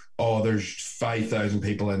go, oh, there's 5,000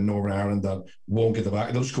 people in Northern Ireland that won't get the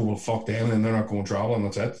back. They'll just go, well, fuck them, and they're not going travel, and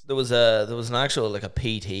that's it. There was an actual, like, a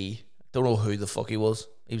PT. Don't know who the fuck he was.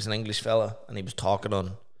 He was an English fella, and he was talking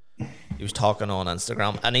on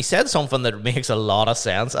Instagram, and he said something that makes a lot of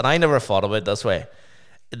sense, and I never thought of it this way.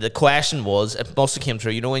 The question was, it must have came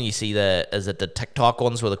through, you know, when you see the TikTok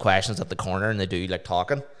ones where the questions at the corner and they do like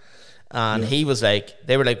talking, and he was like,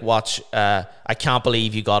 they were like, watch, I can't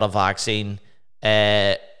believe you got a vaccine,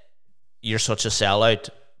 you're such a sellout,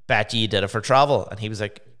 bet you did it for travel. And he was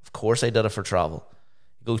like, of course I did it for travel.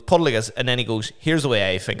 He goes, put it like this, and then he goes, here's the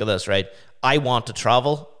way I think of this, right? I want to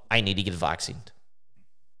travel, I need to get vaccinated.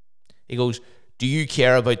 He goes, do you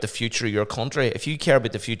care about the future of your country? If you care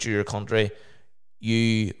about the future of your country,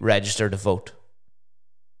 you register to vote.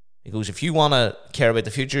 He goes, if you want to care about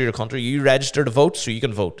the future of your country, you register to vote so you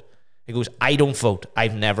can vote. He goes, I don't vote.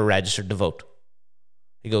 I've never registered to vote.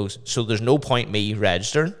 He goes, so there's no point me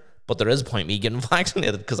registering, but there is a point me getting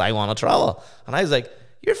vaccinated because I want to travel. And I was like,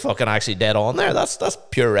 you're fucking actually dead on there. That's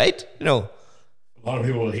pure right, you know. A lot of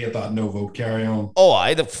people will hate that no vote carry on.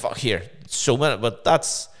 Oh, the fuck here. So many, but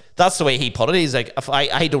that's the way he put it. He's like, if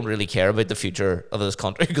I don't really care about the future of this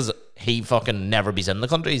country because he fucking never be in the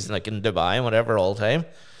country. He's like in Dubai and whatever all the time.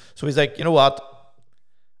 So he's like, you know what?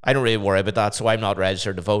 I don't really worry about that, so I'm not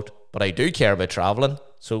registered to vote. But I do care about traveling,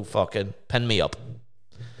 so fucking pin me up.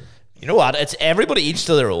 You know what? It's everybody each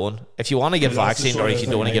to their own. If you want to get vaccinated or if you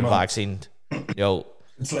don't want to get vaccinated,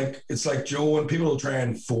 It's like Joe, when people try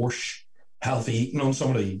and force healthy eating on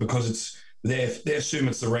somebody because they assume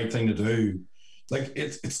it's the right thing to do. Like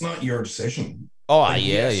it's not your decision. Oh, like,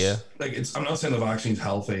 yeah. Like I'm not saying the vaccine's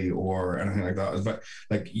healthy or anything like that, but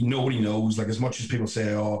like nobody knows. Like as much as people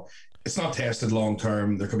say, oh, it's not tested long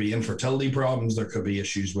term. There could be infertility problems. There could be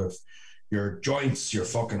issues with your joints, your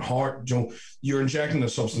fucking heart. You're injecting a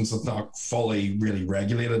substance that's not fully really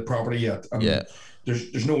regulated properly yet. And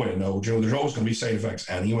there's no way to know. There's always going to be side effects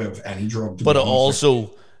anyway with any drug. But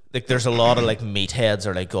also, like, there's a lot of like meatheads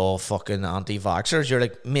are like, oh, fucking anti-vaxxers. You're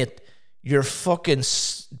like, mate, you're fucking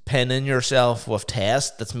pinning yourself with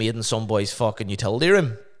test that's made in some boy's fucking utility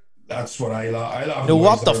room. That's what I laugh. No,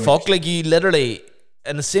 what the fuck? Like, you literally,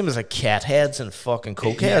 and the same as like cat heads and fucking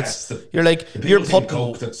coke heads. You're like, you're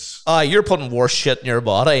putting worse shit in your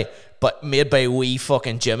body, but made by wee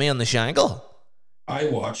fucking Jimmy on the Shangle. I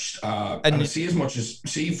watched, and see as much as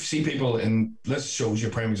see people in. This shows you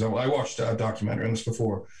a prime example. I watched a documentary on this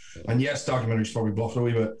before, and yes, documentaries probably bluffed a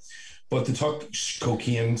wee bit. But they took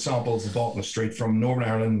cocaine samples and bought in the street from Northern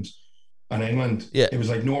Ireland and England. Yeah. It was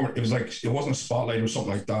like it wasn't a Spotlight, it was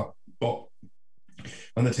something like that. But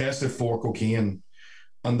and they tested for cocaine,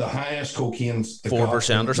 and the highest cocaine's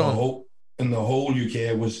 4% or something in the whole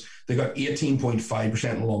UK was they got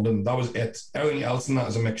 18.5% in London. That was it. Everything else in that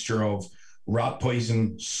is a mixture of rat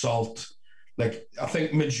poison, salt. Like I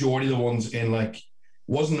think majority of the ones in like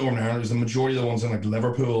wasn't Northern Ireland, it was the majority of the ones in like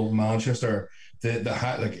Liverpool, Manchester. The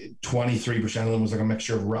had like 23% of them was like a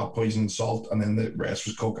mixture of rat poison and salt, and then the rest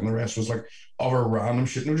was coke, and the rest was like other random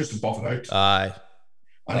shit, just to buff it out. Aye.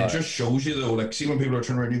 And it just shows you though, like see when people are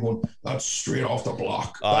turning around, you going, that's straight off the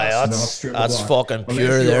block. That's fucking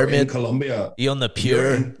pure there, man. In Colombia, you on the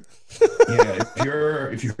pure.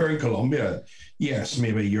 If you're in Colombia, yes,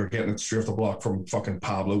 maybe you're getting it straight off the block from fucking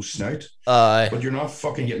Pablo's snout. But you're not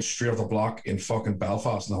fucking getting straight off the block in fucking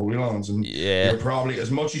Belfast and the Holy Lands. And you're probably, as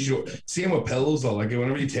much as you, same with pills though, like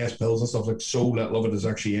whenever you test pills and stuff, like so little of it is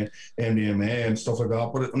actually MDMA and stuff like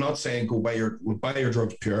that. But I'm not saying go buy your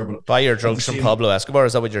drugs pure, but buy your drugs from Pablo Escobar.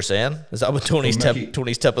 Is that what you're saying? Is that what Tony's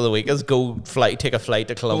tip of the week is? Take a flight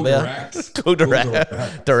to Colombia. Go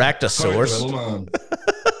direct to source.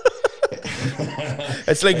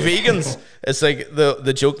 It's like vegans. It's like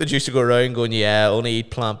the joke that used to go around going, yeah, I only eat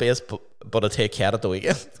plant-based, but I take cat at the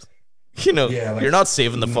weekend. You know, you're not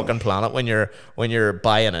saving the fucking planet when you're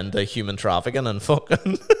buying into human trafficking and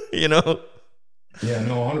fucking, you know. Yeah,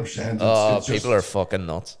 no, 100%. People are fucking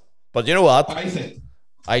nuts. But you know what?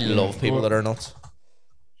 I love people that are nuts.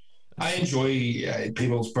 I enjoy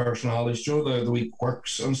people's personalities, the wee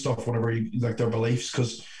quirks and stuff, whenever you like their beliefs,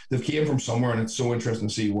 because they've came from somewhere, and it's so interesting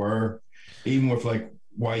to see where, even with like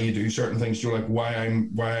why you do certain things, like why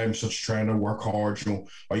I'm such trying to work hard,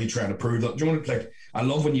 are you trying to prove that? Like I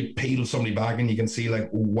love when you peel somebody back and you can see like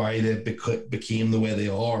why they became the way they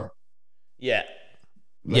are. Yeah.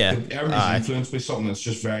 Everybody's influenced by something that's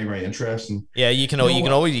just very, very interesting. Yeah, you can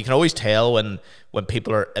always tell when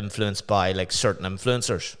people are influenced by like certain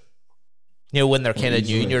influencers. You know, when they're kind of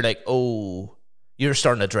new and you're like, oh, You're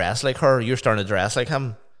starting to dress like her. You're starting to dress like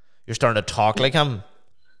him. You're starting to talk like him.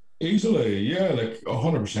 Easily, yeah, like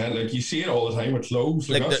 100%. Like you see it all the time with clothes.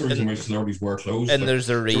 Like that's the reason why celebrities wear clothes. And like, there's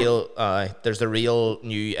the real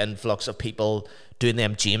new influx of people doing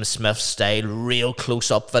them James Smith style real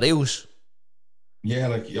close up videos. Yeah,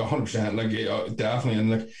 like 100%. Like definitely.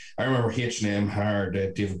 And like I remember H&M hired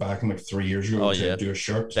David Beckham like 3 years ago to do a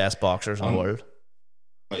shirt. Best boxers in the world.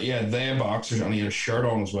 Yeah, they boxers, and he had a shirt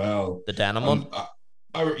on as well. The denim one.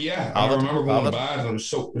 I remember going to bad, and it was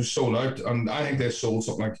sold out. And I think they sold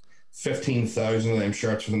something like 15,000 of them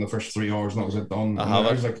shirts within the first 3 hours, and that was it done. I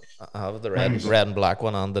have the red and black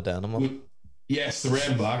one and the denim one. Yes, the red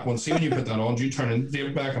and black one. See, when you put that on, do you turn into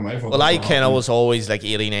David Beckham? Well, I kind of was always like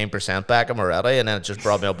 89% Beckham already, and then it just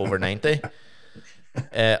brought me up over 90.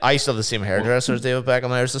 I used to have the same hairdresser as David Beckham.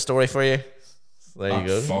 There's the story for you. There you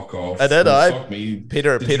go. Fuck off. I did. Fuck me.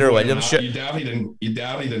 Peter Williams. You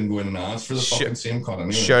definitely didn't go in and ask for the fucking same cut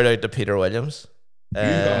anyway. Shout out to Peter Williams. You've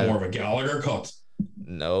got more of a Gallagher cut.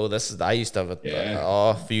 No, I used to have it.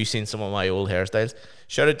 Yeah. Have you seen some of my old hairstyles?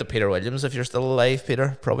 Shout out to Peter Williams if you're still alive,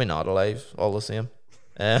 Peter. Probably not alive, all the same.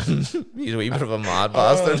 He's a wee bit of a mad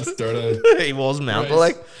bastard. He was mental.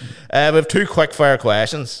 Nice. We have 2 quick fire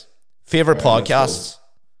questions. Favorite podcasts?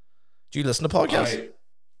 Do you listen to podcasts?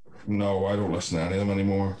 No, I don't listen to any of them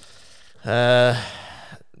anymore. A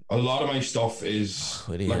lot of my stuff is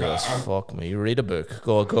fuck me. You read a book.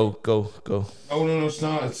 Go. Oh no, it's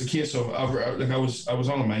not. It's a case of I was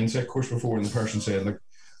on a mindset course before, and the person said like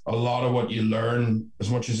a lot of what you learn,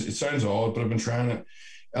 as much as it sounds odd, but I've been trying it.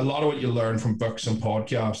 A lot of what you learn from books and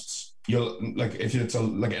podcasts, you'll like if it's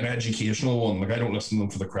an educational one. Like I don't listen to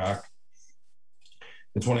them for the crack.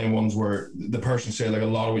 It's one of the ones where the person said like a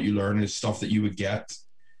lot of what you learn is stuff that you would get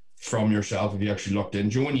from yourself if you actually looked in.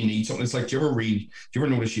 Do you know when you need something? It's like, do you ever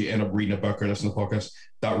notice you end up reading a book or listening to a podcast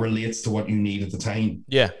that relates to what you need at the time?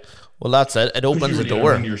 Yeah. Well, that's it. It opens the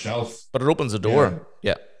door. Yourself. But it opens the door.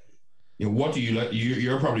 Yeah. What do you let?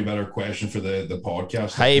 You're probably a better question for the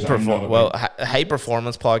podcast. High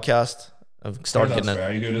performance podcast. I've started getting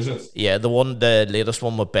very good, is it? Yeah, the latest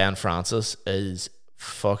one with Ben Francis is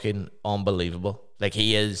fucking unbelievable. Like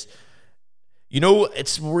he is,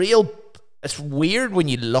 it's real. It's weird when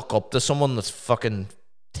you look up to someone that's fucking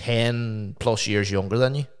 10 plus years younger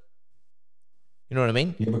than you. You know what I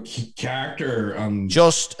mean? Yeah, but character and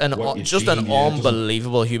just an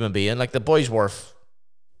unbelievable human being. Like the boy's worth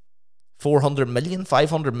 400 million,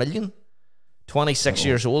 500 million. 26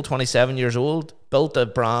 years old, 27 years old. Built a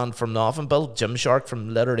brand from nothing. Built Gymshark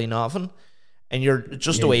from literally nothing. And you're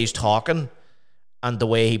just the way he's talking and the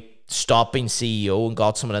way he stopped being CEO and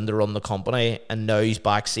got someone in to run the company, and now he's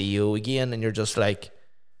back CEO again, and you're just like,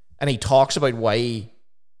 and he talks about why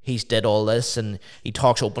he's did all this, and he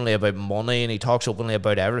talks openly about money, and he talks openly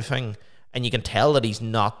about everything, and you can tell that he's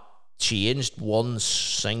not changed one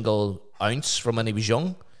single ounce from when he was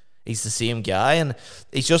young. He's the same guy, and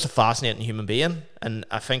he's just a fascinating human being, and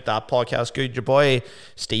I think that podcast good. Your boy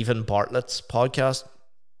Stephen Bartlett's podcast,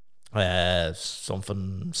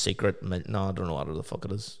 something secret, no, I don't know what the fuck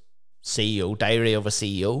it is. CEO, Diary of a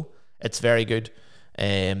CEO. It's very good.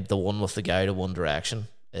 The one with the guy to One Direction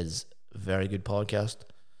is a very good podcast.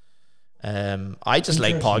 I just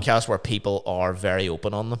like podcasts where people are very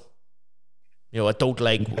open on them. I don't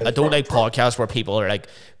like podcasts where people are like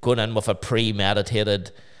going in with a premeditated,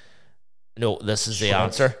 no, this is the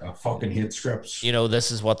answer. I fucking hate scripts. This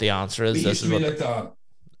is what the answer is. This is what like that.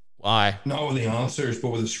 Why? Not with the answers, but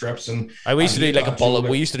with the scripts. And we used to do like a bullet.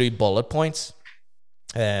 We used to do bullet points.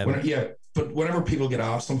 But whenever people get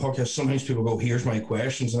asked on podcasts, sometimes people go, "Here's my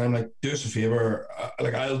questions," and I'm like, "Do us a favor,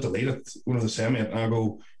 I'll delete it when they send me it, and I'll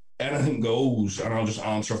go, anything goes, and I'll just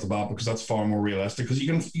answer off the bat because that's far more realistic. Because you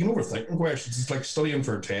can overthink questions. It's like studying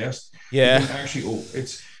for a test. Yeah,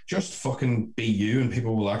 it's just fucking be you, and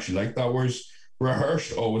people will actually like that. Whereas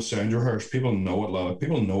rehearsed always sounds rehearsed. People know it.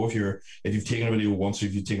 People know if you've taken a video once,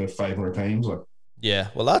 if you've taken it 500 times. Like, yeah,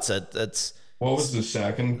 well, that's it. It's. What was the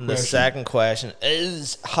second question? The second question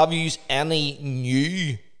is, have you used any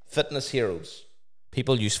new fitness heroes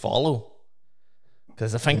people you follow?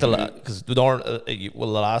 Because I think the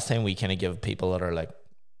last time we kind of give people that are like,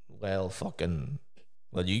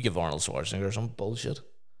 you give Arnold Schwarzenegger some bullshit.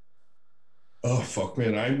 Oh fuck,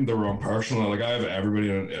 man! I'm the wrong person. Like I have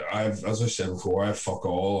everybody. As I said before, I have fuck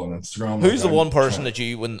all on Instagram. Who's the one person that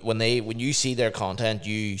you when you see their content,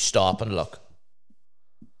 you stop and look?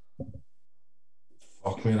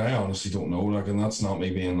 Fuck, man, I honestly don't know. Like, and that's not me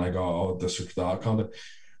being like, oh, this or that content.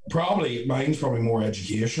 Mine's probably more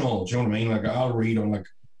educational. Do you know what I mean? Like, I'll read on like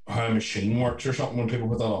how a machine works or something when people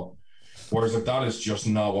put that up. Whereas like that is just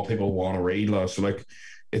not what people want to read. So like,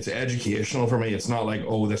 it's educational for me. It's not like,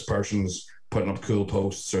 oh, this person's putting up cool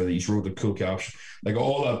posts or he's wrote a cool caption. Like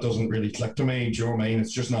all that doesn't really click to me. Do you know what I mean?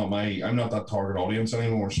 It's just not I'm not that target audience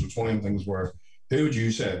anymore. So it's one of them things where, who would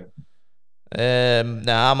you say?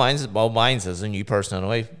 Mine's is a new person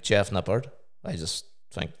anyway, Jeff Nippard. I just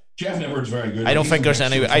think Jeff Nippard's very good. I don't think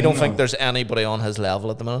there's anybody on his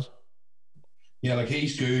level at the minute. Yeah, like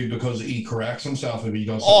he's good because he corrects himself if he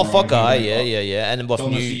does. Oh fuck, yeah. And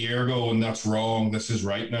done this a year ago, and that's wrong. This is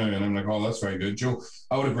right now, and I'm like, oh, that's very good, Joe.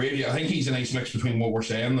 I would agree with you. I think he's a nice mix between what we're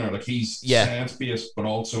saying there. Like he's science based, but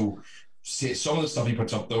also some of the stuff he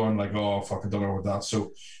puts up though, I'm like, oh fuck, I don't know about that.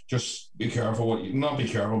 So just be careful not be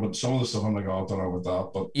careful, but some of the stuff I'm like, oh, I don't know about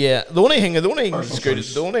that. But yeah, the only thing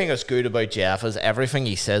that's good about Jeff is everything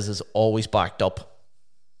he says is always backed up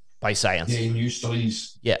by science. Yeah, new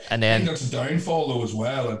studies. Yeah, and then I think that's a downfall though as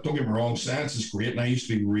well. Like, don't get me wrong, science is great, and I used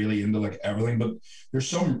to be really into like everything, but there's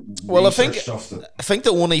some stuff that I think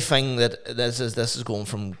the only thing that this is going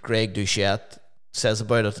from Greg Doucette says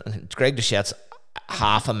about it, and Greg Doucette's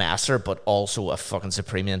half a master, but also a fucking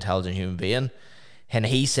supremely intelligent human being, and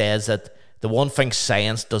he says that the one thing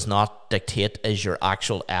science does not dictate is your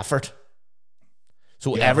actual effort.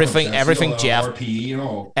 So everything Jeff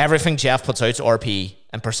RPE, everything Jeff puts out is RPE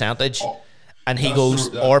and percentage, and he goes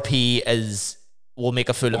RPE will make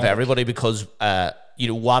a fool of everybody because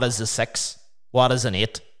what is a 6, what is an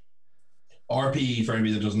 8. RPE, for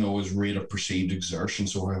anybody that doesn't know, is rate of perceived exertion,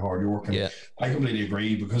 so how hard you're working. Yeah. I completely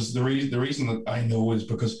agree because the reason that I know is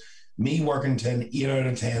because me working 8 out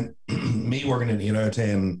of 10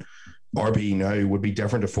 RPE now would be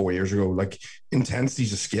different to 4 years ago. Like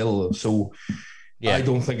intensity's a skill, so yeah. I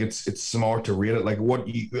don't think it's smart to rate it. Like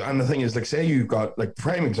and the thing is, like, say you've got, like,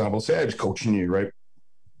 prime example, say I was coaching you, right?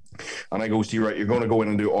 And I go to you, right, you're going to go in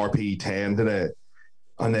and do RPE 10 today.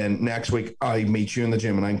 And then next week I meet you in the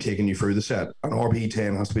gym and I'm taking you through the set. And RPE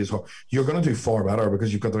 10 has to be as hard. You're going to do far better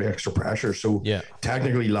because you've got the extra pressure. So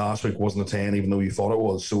technically last week wasn't a 10, even though you thought it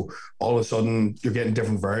was. So all of a sudden you're getting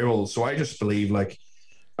different variables. So I just believe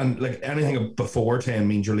anything before 10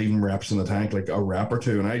 means you're leaving reps in the tank, like a rep or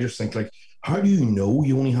two. And I just think, like, how do you know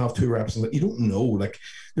you only have 2 reps? You don't know. Like,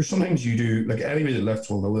 there's sometimes you do, like, anybody that lifts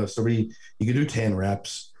will know this. You could do 10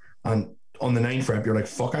 reps, and on the 9th rep, you're like,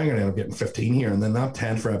 fuck, I'm going to end up getting 15 here. And then that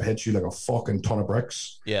 10th rep hits you like a fucking ton of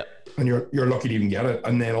bricks. Yeah. And you're lucky to even get it.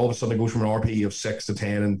 And then all of a sudden it goes from an RPE of 6 to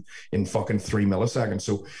 10 in fucking 3 milliseconds.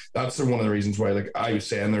 So that's one of the reasons why, like I was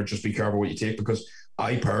saying there, just be careful what you take, because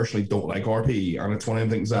I personally don't like RPE, and it's one of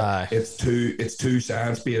the things that it's too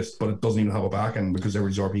science based, but it doesn't even have a back end because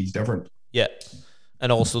every RPE is different. Yeah,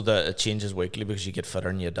 and also it changes weekly because you get fitter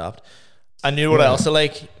and you adapt. I knew what else I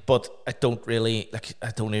like, but I don't really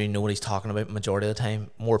know what he's talking about majority of the time.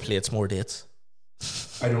 More plates, more dates.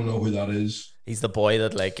 I don't know who that is. He's the boy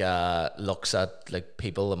that looks at like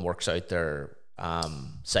people and works out their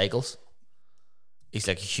cycles. He's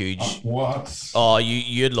like huge. What? Oh,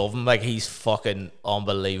 you'd love him. Like, he's fucking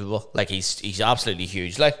unbelievable. Like, he's absolutely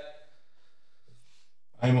huge. Like,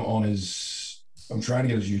 I'm trying to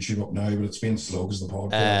get his YouTube up now, but it's been slow because of the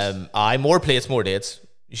podcast. More plates, more dates.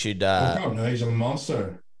 You should. No, he's a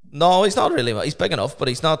monster. No, he's not really. He's big enough, but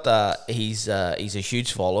he's not. He's a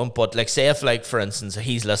huge following. But like, say if, like, for instance,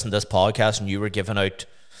 he's listening to this podcast and you were giving out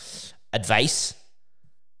advice,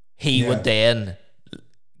 he would then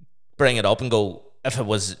bring it up and go, if it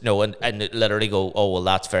was and literally go, oh well,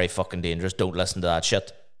 that's very fucking dangerous. Don't listen to that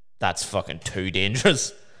shit. That's fucking too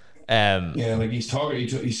dangerous. Like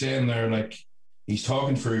he's saying there, like, he's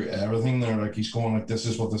talking through everything there. Like, he's going like, this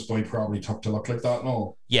is what this boy probably took to look like that and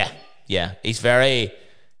all. Yeah. He's very,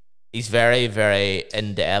 very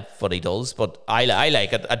in depth what he does, but I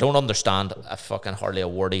like it. I don't understand fucking hardly a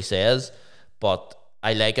word he says, but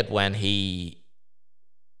I like it when he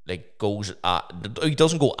like goes. He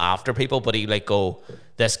doesn't go after people, but he like go,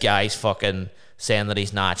 this guy's fucking saying that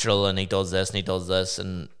he's natural and he does this and he does this,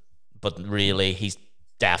 but really he's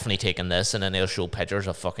definitely taking this, and then they'll show pictures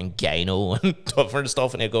of fucking gyno and different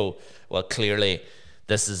stuff, and they go, well, clearly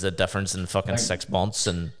this is a difference in fucking 6 months.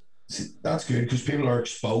 And see, that's good because people are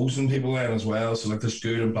exposing people then as well. So like, there's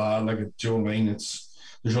good and bad. Like, do you know what I mean?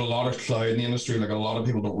 There's a lot of cloud in the industry. Like, a lot of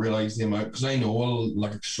people don't realize the amount, because I know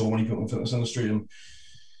like so many people in the fitness industry, and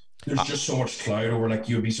there's just so much cloud over. Like,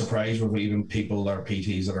 you'd be surprised with even people that are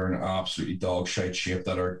PTs that are in absolutely dog shite shape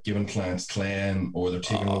that are giving clients clean, or they're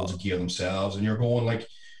taking loads of gear themselves, and you're going like,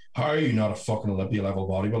 how are you not a fucking Olympia level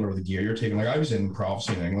bodybuilder with the gear you're taking? Like, I was in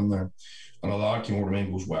Prophecy in England there, and a lad came over to me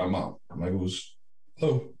and goes, well, man, and I goes,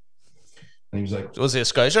 hello, and he was like, was he a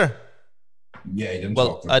Scouser? Yeah, he didn't.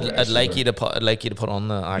 Well, I'd like you to put on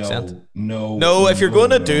the accent. No. If you're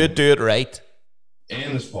going to do it right.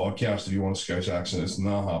 in this podcast, if you want a Scouse accent, it's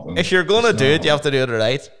not happening. If you're going to do it, you have to do it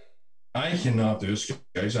right. I cannot do a Scouse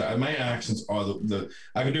accent. My accents are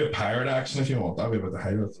I can do a pirate accent if you want. That'd be about the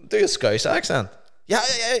height of it. Do a Scouse accent. Yeah.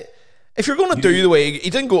 If you're going to do the way he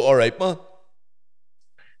didn't go, all right, man.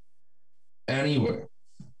 Anyway,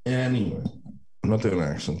 I'm not doing an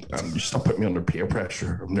accent. You stop putting me under peer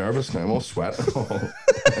pressure. I'm nervous now. I'm all sweating.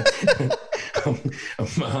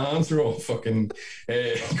 My hands are all fucking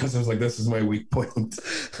because I was like, this is my weak point.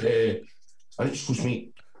 And it just goes to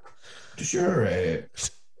me, does your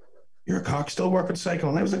cock still work at cycle?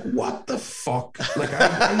 And I was like, what the fuck? Like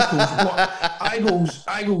I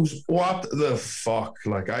goes, what the fuck?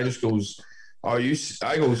 Like I just goes, are you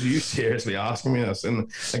seriously asking me this?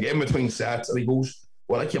 And like in between sets, and he goes,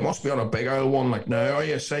 well, like you must be on a big old one, like now are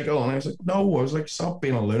you a cycle? And I was like, no. I was like, stop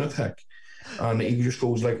being a lunatic. And he just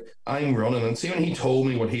goes like, I'm running. And see, when he told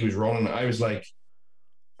me what he was running, I was like,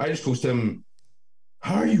 I just goes to him,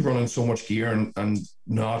 how are you running so much gear and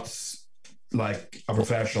not like a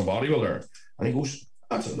professional bodybuilder? And he goes,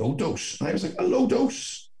 that's a low dose. And I was like, a low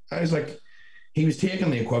dose? I was like, he was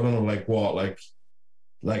taking the equivalent of like what, like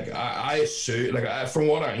I assume, like from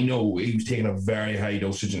what I know, he was taking a very high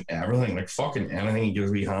dosage in everything, like fucking anything he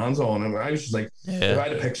gets his hands on. And I was just like, if I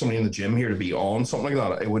had to pick somebody in the gym here to be on something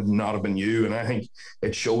like that, it would not have been you. And I think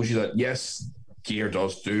it shows you that yes, gear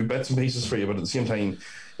does do bits and pieces for you, but at the same time,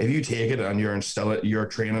 if you take it and you're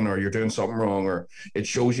training or you're doing something wrong, or it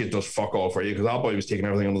shows you it does fuck all for you. Because that boy was taking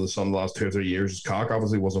everything under the sun the last 2 or 3 years. His cock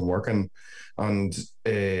obviously wasn't working, and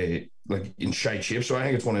like in shite shape. So I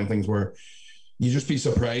think it's one of the things where you just be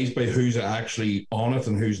surprised by who's actually on it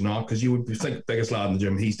and who's not, because you would think biggest lad in the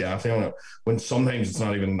gym, he's definitely on it. When sometimes it's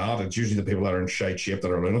not even that; it's usually the people that are in shite shape that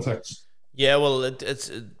are lunatics. Yeah, well, it's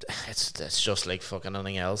just like fucking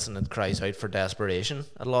anything else, and it cries out for desperation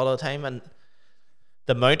a lot of the time. And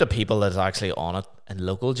the amount of people that's actually on it in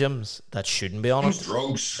local gyms that shouldn't be on it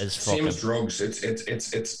drugs is same as drugs.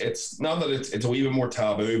 It's not that it's a wee bit more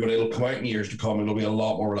taboo, but it'll come out in years to come. It'll be a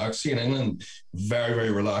lot more relaxed. See, in England, very, very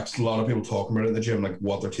relaxed. A lot of people talking about it in the gym, like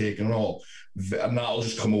what they're taking and all, and that'll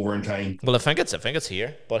just come over in time. Well, I think it's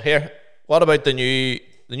here. But here, what about the new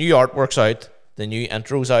artwork's out, the new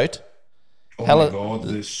intro's out? Oh my god,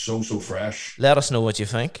 it's so fresh. Let us know what you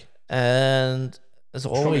think, and there's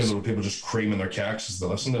always little people just creaming their cacks as they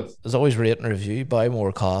listen to it. There's always rate and review, buy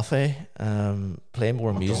more coffee, play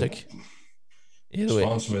more music.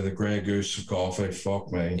 Sponsored by the Grey Goose of Coffee.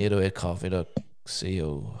 Fuck me.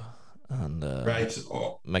 808coffee.co and right.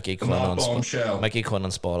 Mickey Quinn on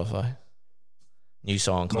Spotify. New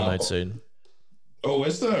song coming out soon. Oh,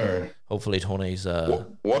 is there? Hopefully Tony's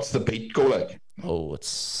what's the beat go like? Oh, it's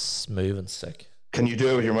smooth and sick. Can you do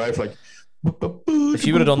it with your mouth like? If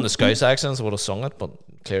you would have done the Scouse accents, I would have sung it, but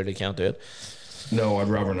clearly can't do it. No, I'd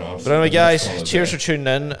rather not. But anyway, guys, cheers for tuning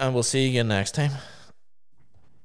in, and we'll see you again next time.